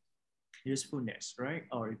any usefulness, right?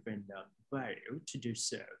 Or even value to do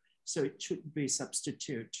so. So it should be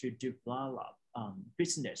substitute to develop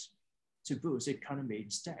business to boost economy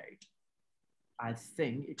instead. I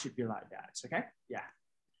think it should be like that. Okay? Yeah.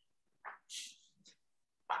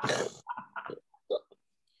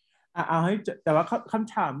 เอาให้แต่ว่าค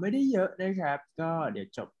ำถามไม่ได้เยอะนะครับก็เดี๋ยว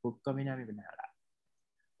จบปุ๊บก็ไม่น่ามีปัญหาละ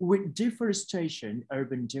With deforestation,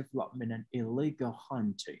 urban development, and illegal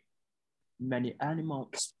hunting, many animal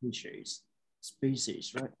species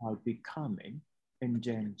right, are becoming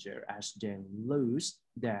endangered as they lose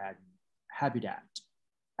their habitat,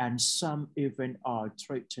 and some even are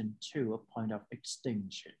threatened to a point of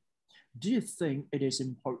extinction. Do you think it is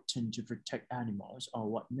important to protect animals, or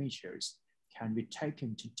what measures can be taken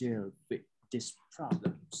to deal with these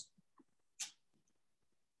problems?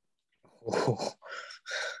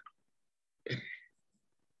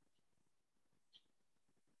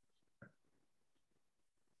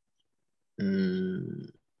 อืม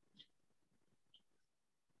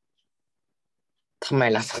ทำไม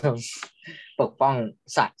เราต้องปกป้อง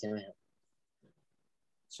สัตว์ใช่ไหมครับ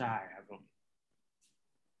ใช่ครับผม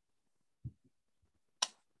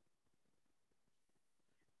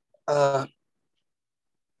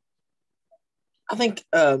I think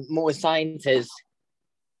most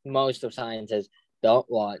of scientists don't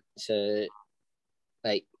want to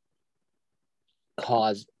like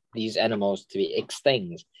cause these animals to be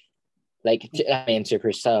extinct, like to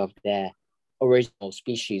preserve their original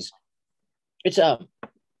species. It's yeah,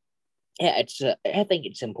 I think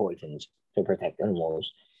it's important to protect animals.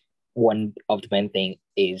 One of the main thing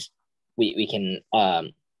is we can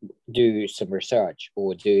do some research or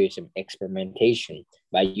do some experimentation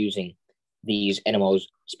by using these animals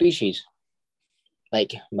species,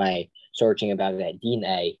 like by searching about their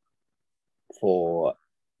DNA for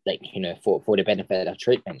for the benefit of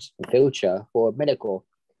treatments in the future for medical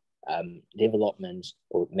developments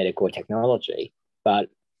or medical technology. But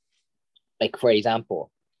like for example,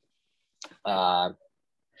 uh,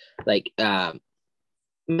 like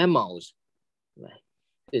mammals,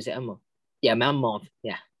 is it mammal? Yeah, mammoth.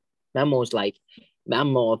 Yeah, mammals like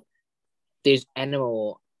mammoth. This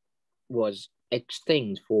animal was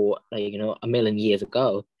extinct for a million years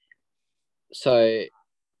ago, so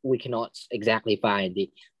we cannot exactly find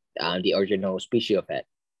the original species of it.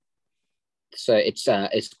 So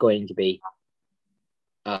it's going to be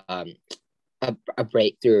um a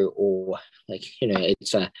breakthrough, or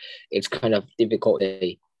it's kind of difficult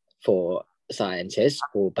for scientists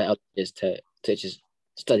or biologists to just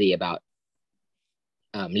study about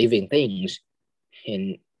living things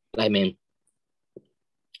in I mean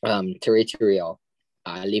territorial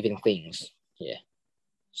living things. Yeah,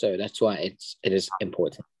 so that's why it is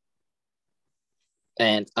important.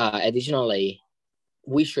 And additionally,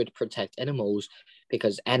 we should protect animals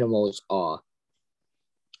because animals are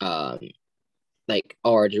um,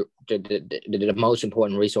 are the most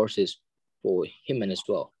important resources for human as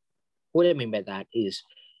well. What I mean by that is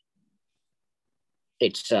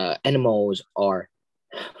it's animals are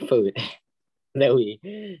food that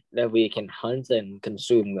we can hunt and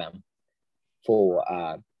consume them for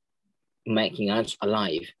making us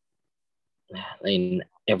alive in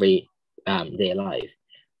every day life.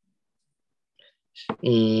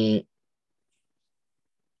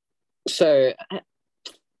 So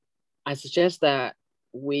I suggest that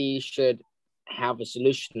we should have a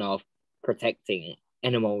solution of protecting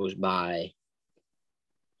animals by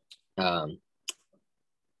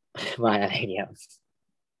by anything else.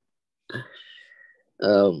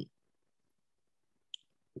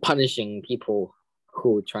 Punishing people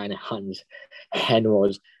who trying to hunt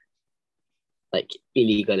animals like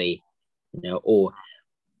illegally, or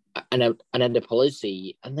another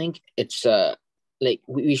policy. I think it's like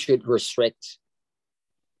we should restrict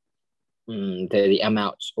the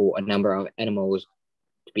amounts or a number of animals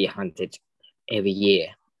to be hunted every year.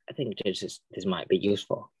 I think this might be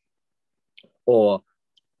useful. Or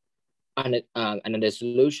another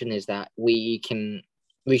solution is that we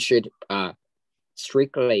should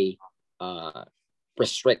strictly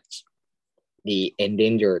restrict the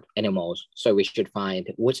endangered animals. So we should find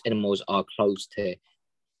which animals are close to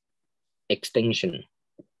extinction.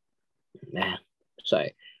 So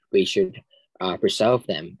we should preserve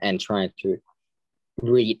them and try to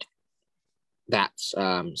breed that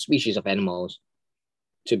species of animals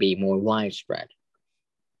to be more widespread,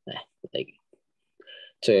 like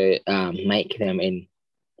to make them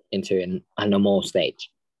into a normal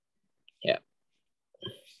stage. Yeah.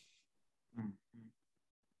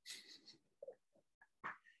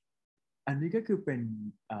 อันนี้ก็คือเป็น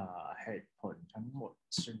เหตุผลทั้งหมด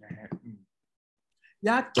ใช่ไหมฮะ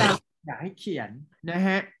ยากจังอยากให้เขียนนะฮ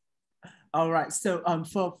ะ Alright, so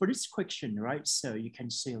for this question, right? So you can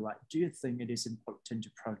say like, do you think it is important to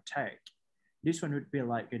protect? This one would be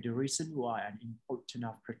like the reason why and important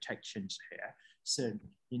of protections here. So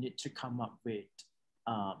you need to come up with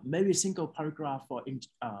maybe a single paragraph for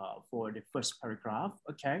the first paragraph,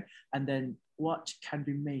 okay? And then what can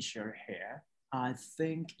be measured here? I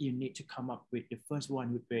think you need to come up with the first one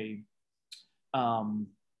would be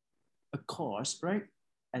a cause, right?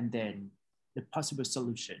 And then the possible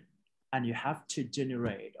solution. And you have to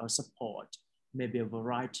generate or support maybe a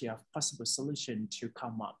variety of possible solution to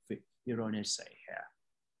come up with your own essay here.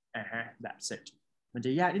 That's it. มันจ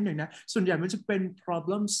ะยากนิดนึงนะส่วนใหญ่มันจะเป็น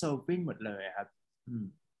problem solving หมดเลยครับ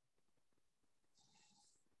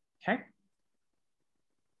Okay.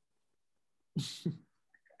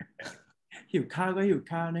 หิวข้าวก็หิว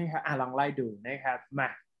ข้าวนะครับลองไล่ดูนะครับมา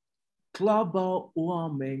Global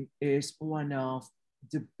warming is one of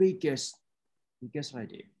the biggest อะไร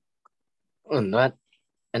ดี เหมือนว่า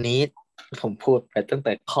อันนี้ผมพูดไปตั้งแ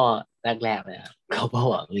ต่ข้อแรกๆเลยครับเขาบอก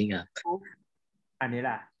ว่านี่ไง อันนี้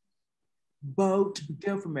ล่ะ both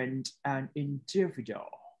government and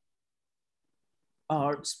individual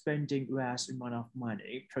are spending vast amount of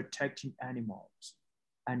money protecting animals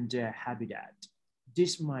and their habitat.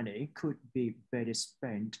 This money could be better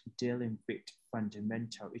spent dealing with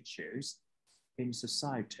fundamental issues in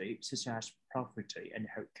society, such as poverty and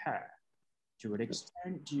healthcare. To what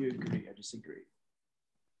extent do you agree or disagree?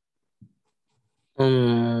 อื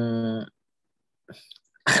ม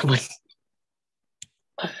มัน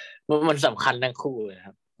มันสำคัญทั้งคู่เลยค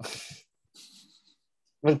รับ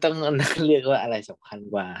มันต้องเรียกว่าอะไรสำคัญ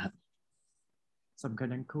กว่าครับ สำคัญ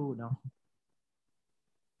ทั้งคู่เนาะ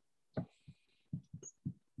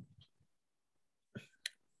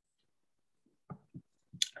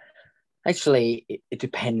Actually, it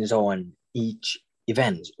depends on each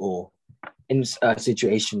event or in a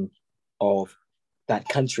situation of that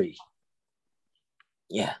country.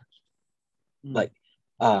 Yeah, like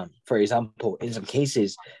for example, in some cases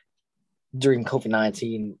during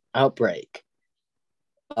COVID-19 outbreak,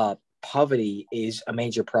 poverty is a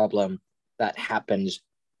major problem that happens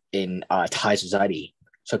in Thai society.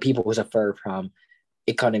 So people who suffer from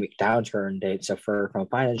economic downturn, they suffer from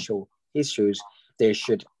financial issues. They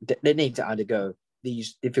need to undergo these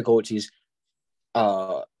difficulties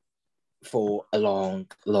for a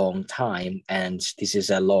long time, and this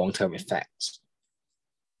is a long-term effect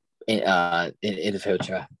in the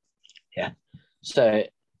future. Yeah. So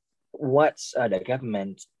what the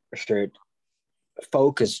government should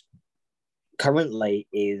focus currently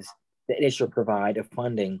is that they should provide a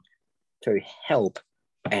funding to help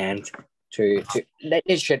and to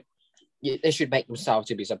they should make themselves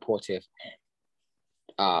to be supportive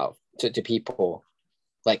to people,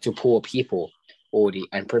 like to poor people or the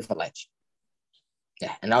unprivileged.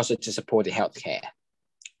 Yeah, and also to support the healthcare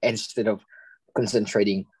instead of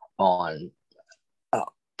concentrating on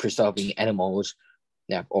preserving animals,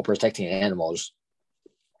 yeah, or protecting animals.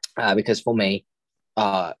 Because for me,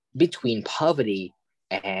 between poverty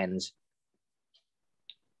and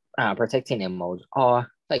protecting animals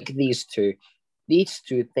are like these two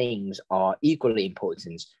things are equally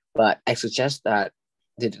important. But I suggest that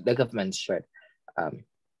the government should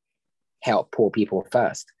help poor people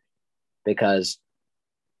first, because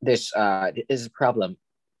this problem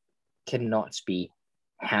cannot be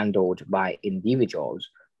handled by individuals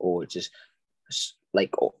or just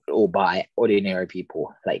like or by ordinary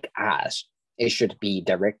people like us. It should be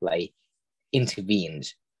directly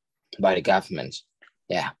intervened by the government.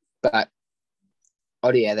 Yeah, but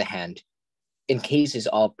on the other hand, in cases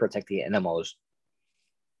of protecting animals,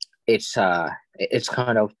 it's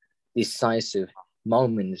kind of decisive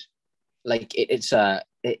moments. Like it's a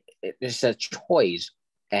choice,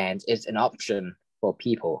 and it's an option for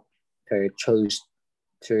people to choose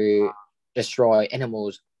to destroy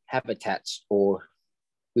animals' habitats, or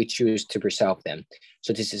we choose to preserve them.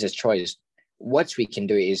 So this is a choice. What we can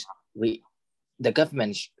do is the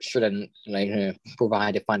government shouldn't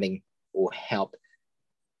provide the funding or help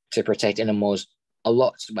to protect animals a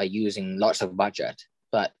lot by using lots of budget,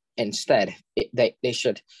 but instead they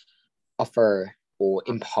should offer or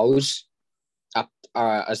impose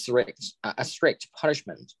a strict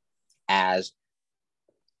punishment as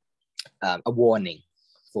a warning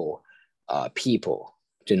for people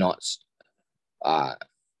to not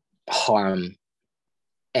harm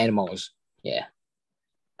animals. Yeah,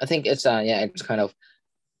 I think it's it's kind of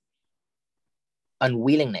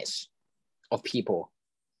unwillingness of people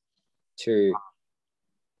to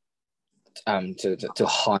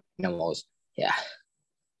harm animals. Yeah.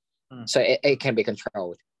 So it can be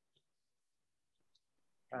controlled.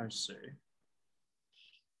 I see.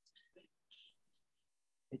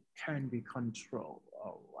 It can be controlled.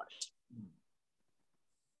 All right.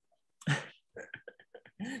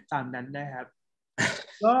 ตามนั้นนะครับ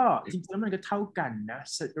ก็จริงๆแล้วมันก็เท่ากันนะ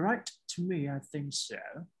so right to me I think so.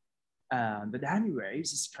 But anyways,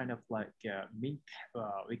 it's kind of like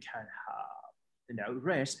we can have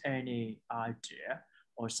raise any idea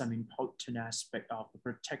or some important aspect of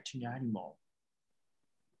protecting animal.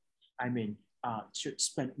 I mean, should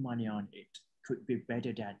spend money on it could be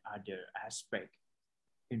better than other aspect.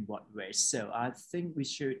 In what way? So I think we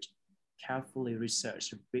should carefully research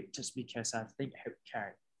a bit, just because I think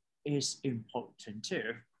healthcare is important too.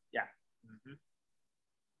 Yeah.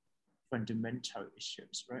 Fundamental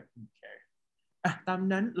issues, right? Okay. ตาม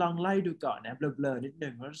นั้นลองไล่ดูก่อนนะเบลอๆนิดนึ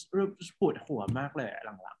งว่าเริ่มปวดหัวมากเลยห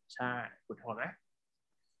ลังๆใช่ปวดหัวไหม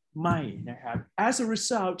ไม่นะครับ as a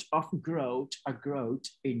result of growth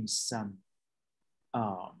in some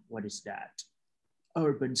what is that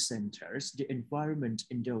urban centers, the environment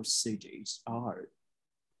in those cities are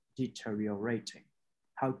deteriorating.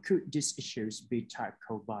 How could these issues be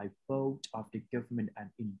tackled by both of the government and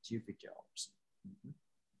individuals? Mm-hmm.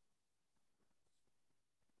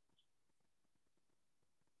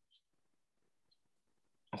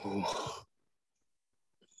 Oh.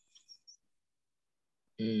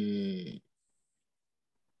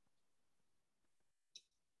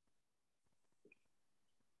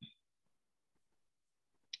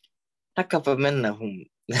ถ้า government นะผม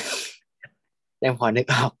ยังพอนึก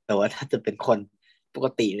ออกแต่ว่าถ้าจะเป็นคนปก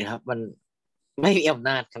ตินะครับ มันไม่มีอำน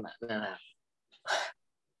าจขนาดนั้นนะ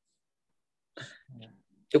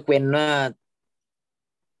ยกเว้นว่า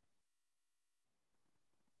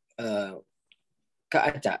ก็อ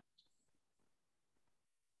าจจะ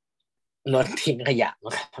ลดทิ้งขยะน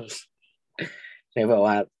ะครับหรือแบบ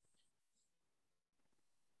ว่า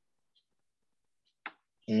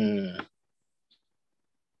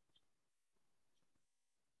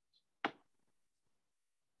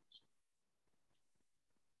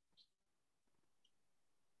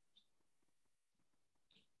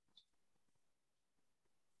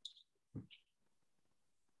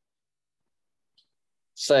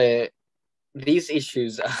So these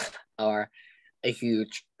issues are a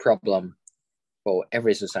huge problem for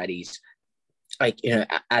every societies. Like,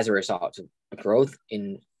 as a result of growth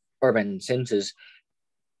in urban centers,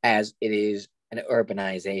 as it is an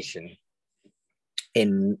urbanization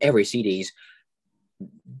in every cities,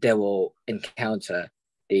 they will encounter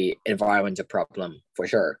the environmental problem for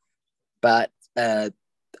sure. But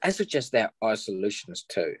I suggest there are solutions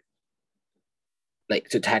too, like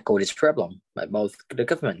to tackle this problem. Like both the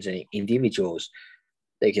governments and individuals,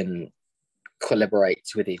 they can collaborate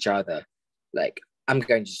with each other. Like, I'm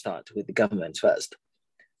going to start with the government first.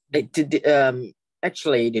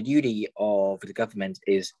 Actually, the duty of the government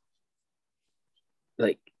is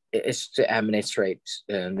to administrate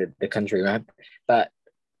the country, right? But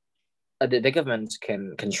the government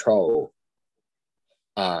can control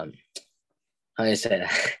how do you say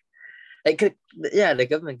that? The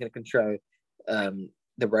government can control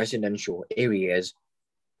the residential areas,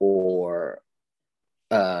 or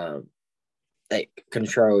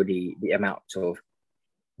control the amount of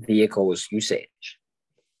vehicles usage.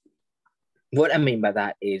 What I mean by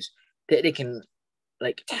that is that they can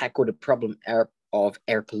tackle the problem of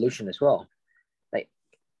air pollution as well.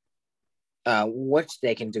 What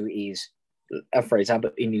they can do is, for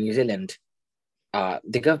example, in New Zealand,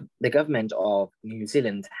 the government of New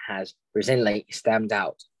Zealand has recently stamped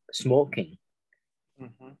out smoking.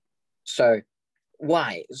 Mm-hmm. So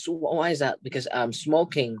why is that? Because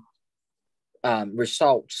smoking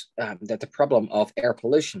results the problem of air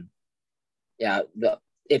pollution. Yeah,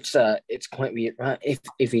 it's quite weird, right?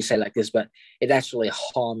 If we say like this, but it actually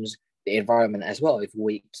harms the environment as well if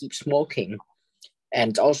we keep smoking.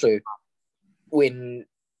 And also,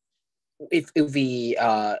 if we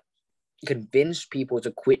convince people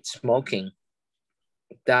to quit smoking,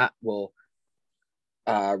 that will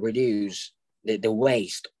reduce the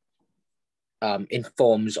waste in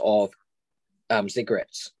forms of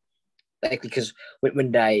cigarettes. Because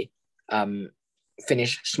when they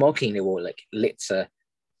finish smoking, they will litter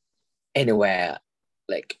anywhere.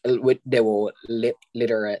 They will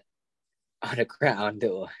litter it on the ground,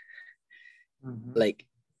 or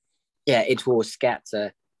it will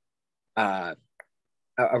scatter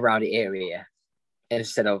around the area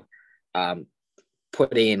instead of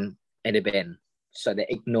putting in the bin. So they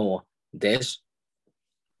ignore this.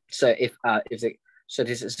 So so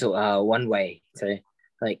this is still one way to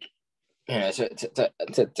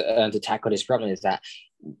to tackle this problem, is that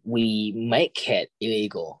we make it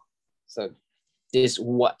illegal. So this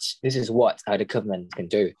is what the government can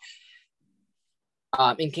do.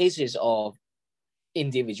 In cases of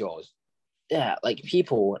individuals,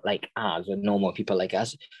 people like us, or normal people like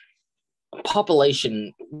us,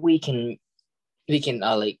 population, we can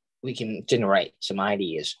generate some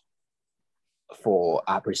ideas for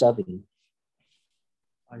preserving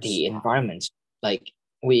the environment.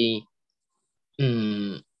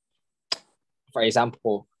 For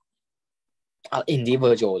example,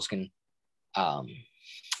 individuals can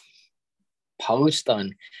post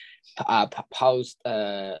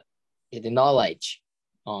the knowledge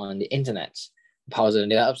on the internet, post on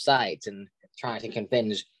the websites, and try to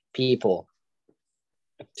convince people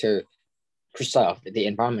to preserve the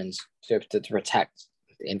environment, to protect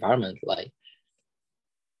the environment.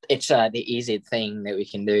 It's the easy thing that we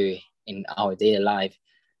can do in our daily life,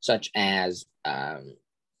 such as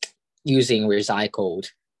using recycled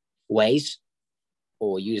waste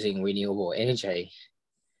or using renewable energy.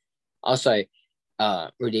 Also,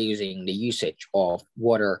 reducing the usage of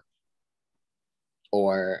water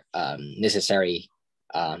or necessary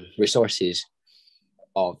resources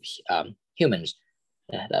of humans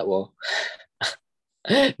that will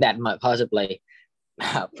that might possibly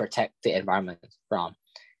protect the environment from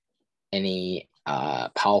any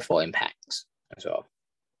powerful impacts as well.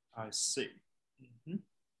 I see.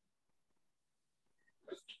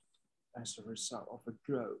 As a result of a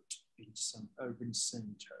growth in some urban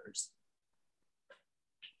centers.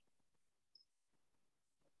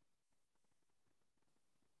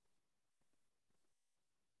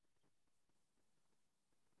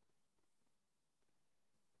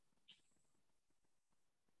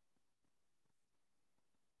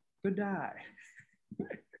 Cóได้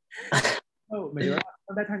หมายถึงว่าต้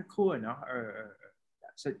องได้ทั้งคู่เนาะ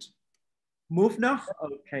so move เนาะ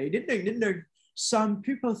okay นิดหนึ่ง some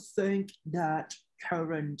people think that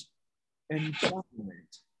current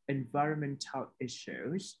environmental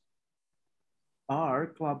issues are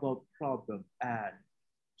global problem and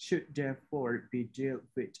should therefore be dealt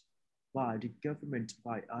with by the government.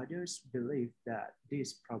 By others believe that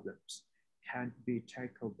these problems can't be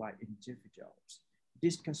tackled by individuals.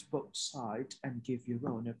 Discuss both sides and give your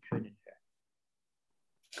own opinion here.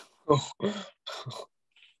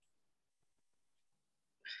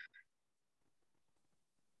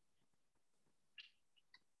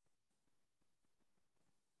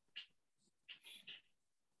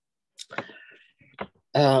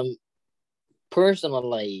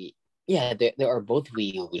 Personally, yeah, there are both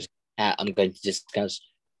views I'm going to discuss.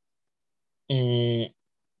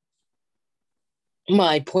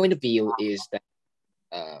 My point of view is that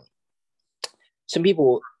some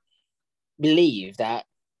people believe that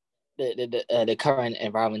the current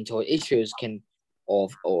environmental issues or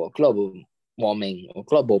global warming or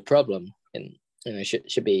global problem and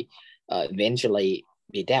should be eventually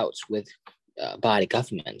be dealt with by the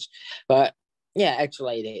governments. But yeah,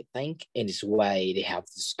 actually they think in this way they have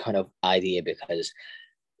this kind of idea because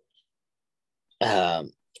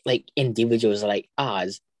like individuals like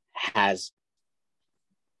us has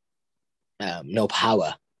no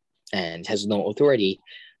power and has no authority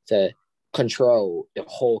to control the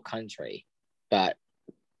whole country, but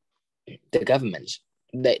the governments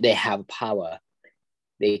they have power.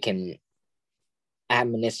 They can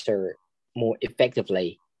administer more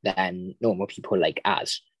effectively than normal people like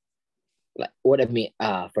us. Like what I mean,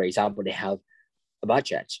 for example, they have a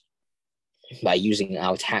budget by using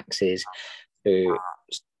our taxes to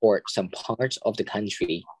support some parts of the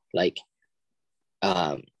country, like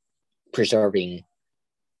preserving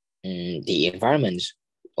the environment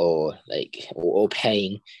or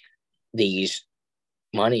paying these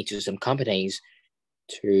money to some companies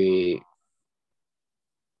to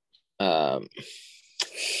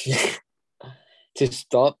to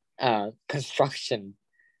stop construction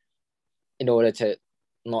in order to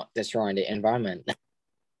not destroy the environment.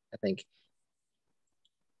 I think,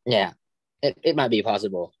 yeah, it might be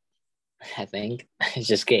possible. I think it's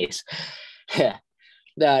just case. Yeah.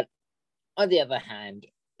 That on the other hand,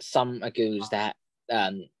 some accuse that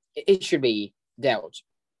it should be dealt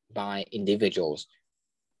by individuals.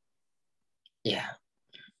 Yeah.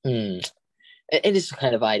 It is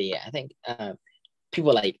kind of idea. I think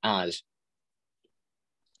people like us,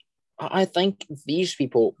 I think these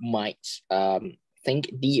people might think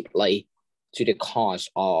deeply to the cause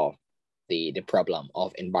of the problem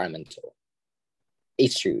of environmental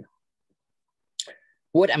issue.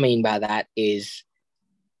 What I mean by that is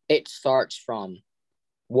it starts from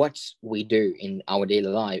what we do in our daily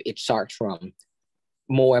life. It starts from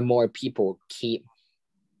more and more people keep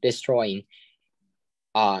destroying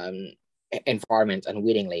environment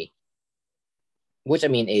unwittingly. What I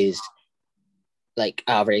mean is, like,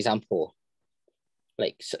 for example,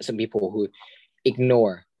 like some people who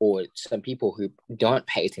ignore or some people who don't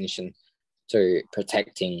pay attention to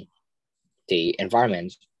protecting the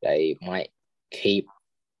environment, they might keep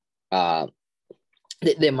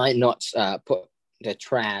they might not put the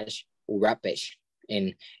trash or rubbish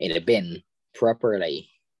in a bin properly.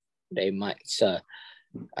 They might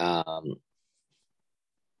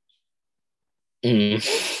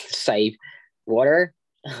save water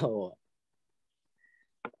or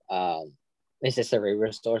necessary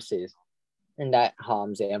resources, and that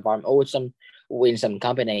harms the environment. Or in some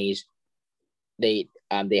companies, they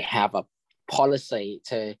have a policy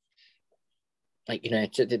to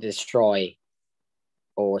to destroy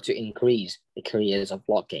or to increase the careers of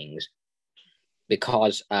loggings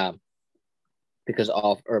because of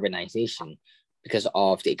urbanization, because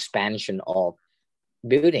of the expansion of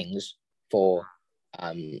buildings for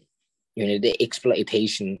the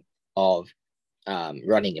exploitation of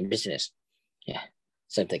running a business. Yeah,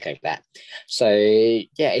 something like that. So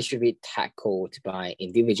yeah, it should be tackled by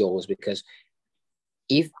individuals, because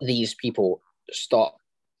if these people stop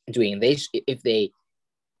doing this, if they,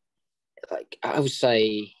 like, I would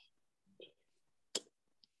say,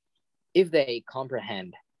 if they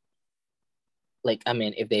comprehend, like, I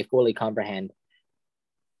mean, if they fully comprehend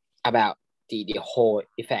about the whole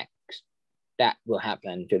effects that will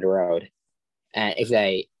happen to the road, and if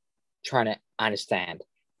they try to understand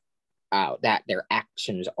that their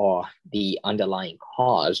actions are the underlying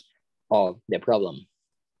cause of the problem,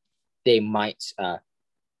 they might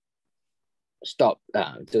stop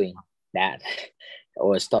doing that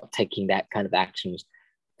or stop taking that kind of actions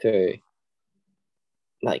to,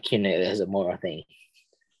 like, there's a moral thing.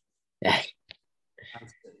 Yeah.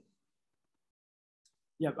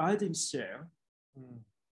 Yeah, I think so.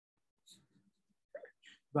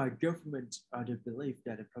 By government, they believe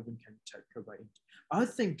that the problem can take over. I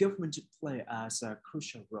think government should play as a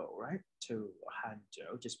crucial role, right, to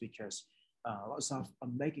handle, just because lots of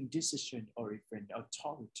making decision or even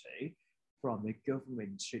authority from the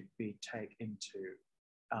government should be taken into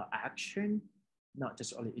action, not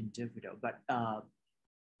just only individual, but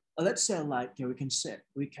let's say, like, we can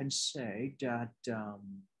say that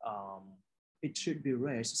it should be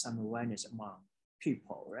raised some awareness among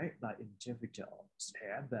people, right, by individuals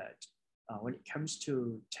here. But when it comes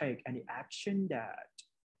to take any action that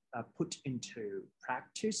put into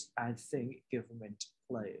practice, I think government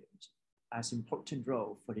plays as important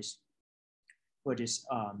role for this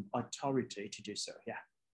authority to do so. Yeah.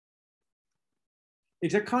 อี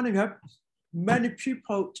กสักข้อหนึ่งครับ Many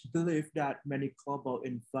people believe that many global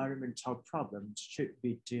environmental problems should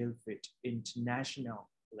be dealt with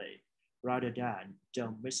internationally rather than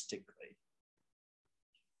domestically.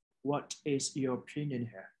 What is your opinion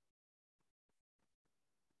here?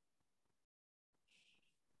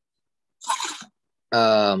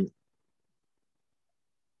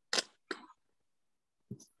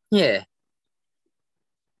 Yeah.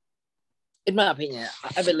 In my opinion,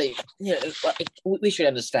 I believe we should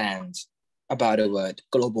understand about the word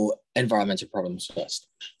global environmental problems first.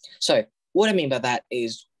 So what I mean by that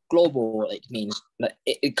is global, like, means that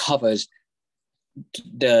it covers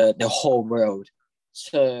the whole world.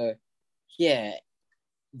 So yeah,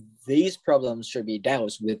 these problems should be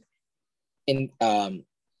dealt with in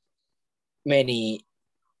many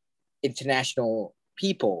international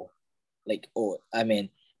people, like, or I mean,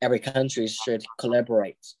 every country should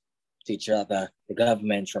collaborate to each other, the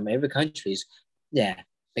government from every countries. Yeah,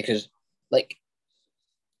 because, like,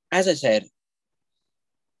 as I said,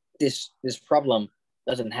 this problem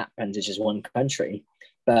doesn't happen to just one country,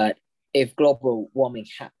 but if global warming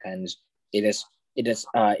happens, it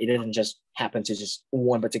doesn't just happen to just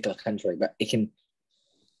one particular country, but it can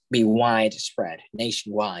be widespread,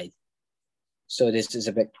 nationwide. So this is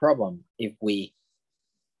a big problem if we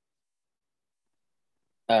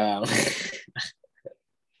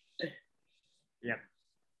Yep.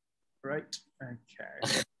 Right. Okay.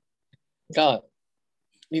 ก็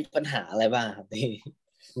มีปัญหาอะไรบ้างครับนี่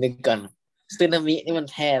นึกก่อนสึนามินี่มัน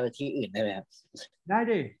แพร่ไปที่อื่นได้ไหมครับได้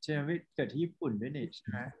ดิสึนามิเกิดที่ญี่ปุ่นด้วยนี่ใช่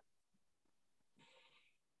ไหม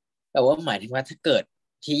แต่ว่าหมายถึงว่าถ้าเกิด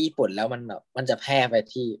ที่ญี่ปุ่นแล้วมันจะแพร่ไป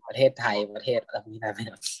ที่ประเทศไทยประเทศอะไรพวกนี้ได้ไหม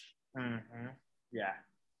ครับyeah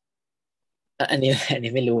อัน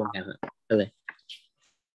นี้ไม่รู้เหมือนกันก็เลย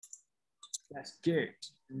that's good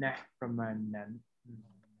นะประมาณนั้น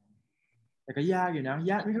แต่ก็ยากอยู่นะ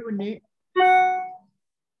ยากไหมครับวันนี้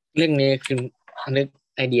เรื่องนี้คือนึก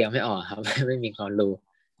ไอเดียไม่ออกครับ ไม่มีความรู้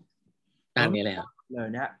ด้านนี้เลยครับเลย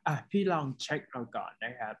นะพี่ลองเช็คเราก่อนน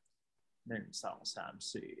ะครับ1 2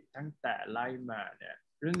 3 4ตั้งแต่ไล่มาเนี่ย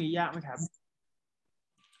เรื่องนี้ยากไหมครับ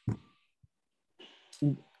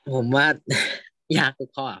ผมว่ายากทุก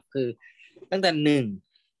ข้อคือตั้งแต่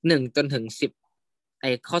1จนถึง10ไอ้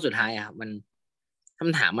ข้อสุดท้ายครับมันค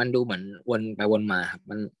ำถามมันดูเหมือนวนไปวนมาครับ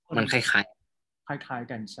มันคล้าย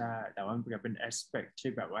กันใช่แต่ว่ามันเป็น aspect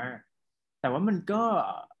ที่แบบว่าแต่ว่ามันก็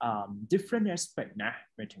different aspect นะ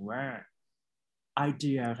หมายถึงว่าไอเ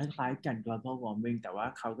ดียคล้ายๆกัน global warming แต่ว่า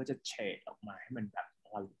เขาก็จะเฉดออกมาให้มันแบบ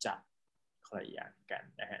เราจับคนละอย่างกัน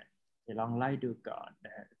นะฮะเดี๋ยวลองไล่ดูก่อนน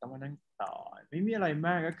ะฮะต้องมานั่งต่อไม่มีอะไรม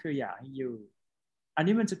ากก็คืออยากให้อยู่อัน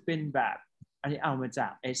นี้มันจะเป็นแบบอันนี้เอามาจา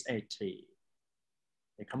ก SAT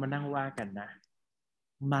เดี๋ยวเขามานั่งว่ากันนะ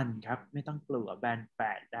มันครับไม่ต้องกลัวแบน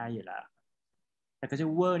8ได้อยู่แล้วแต่ก็จะ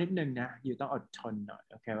เวอร์นิดนึงนะอยู่ต้องอดทนหน่อย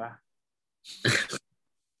โอเคป่ะ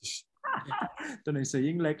ตัวหนังสือ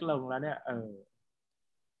ยิ่งเล็กลงแล้วเนี่ย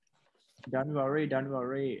don't worry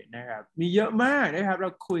นะครับมีเยอะมากนะครับเรา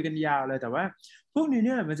คุยกันยาวเลยแต่ว่าพวกนี้เ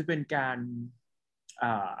นี่ยมันจะเป็นการ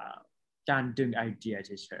การดึงไอเดียเ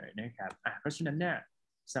ฉยๆนะครับเพราะฉะนั้นเนี่ย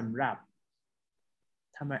สำหรับ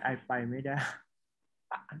ทำไมไอไปไม่ได้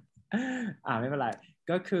ไม่เป็นไร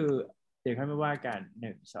ก็คือเดี๋ยวค่อยมาว่ากัน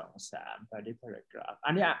1 2 3 body paragraph อั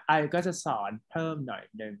นนี้ไอก็จะสอนเพิ่มหน่อย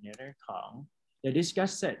หนึ่งในเรื่องของเดี๋ยว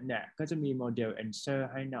discuss เสร็จเนี่ยก็จะมีโมเดล answer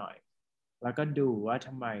ให้หน่อยแล้วก็ดูว่าท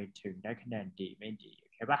ำไมถึงได้คะแนนดีไม่ดีโอ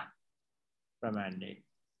เคปะประมาณนี้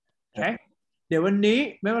โอเคเดี๋ยววันนี้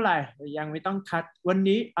ไม่เป็นไรยังไม่ต้องคัดวัน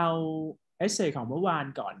นี้เอาเอเซของเมื่อวาน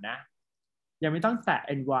ก่อนนะยังไม่ต้องแตะ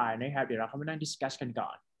ny นะครับเดี๋ยวเราเข้ามานั่ง discuss กันก่อ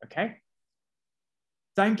นโอเค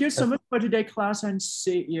Thank you so much for today class and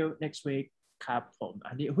see you next week ครับผม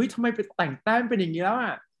อันนี้ทำไมไปแต่งแต้มเป็นอย่างนี้แล้ว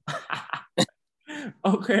อ่ะ โอ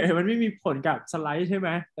เคมันไม่มีผลกับสไลด์ใช่ไหม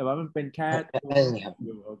แต่ว่ามันเป็นแค่ ไม่ครับ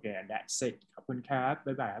โอเค that's it ขอบคุณครับ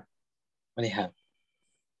บ๊ายบายครับ ไม่ครับ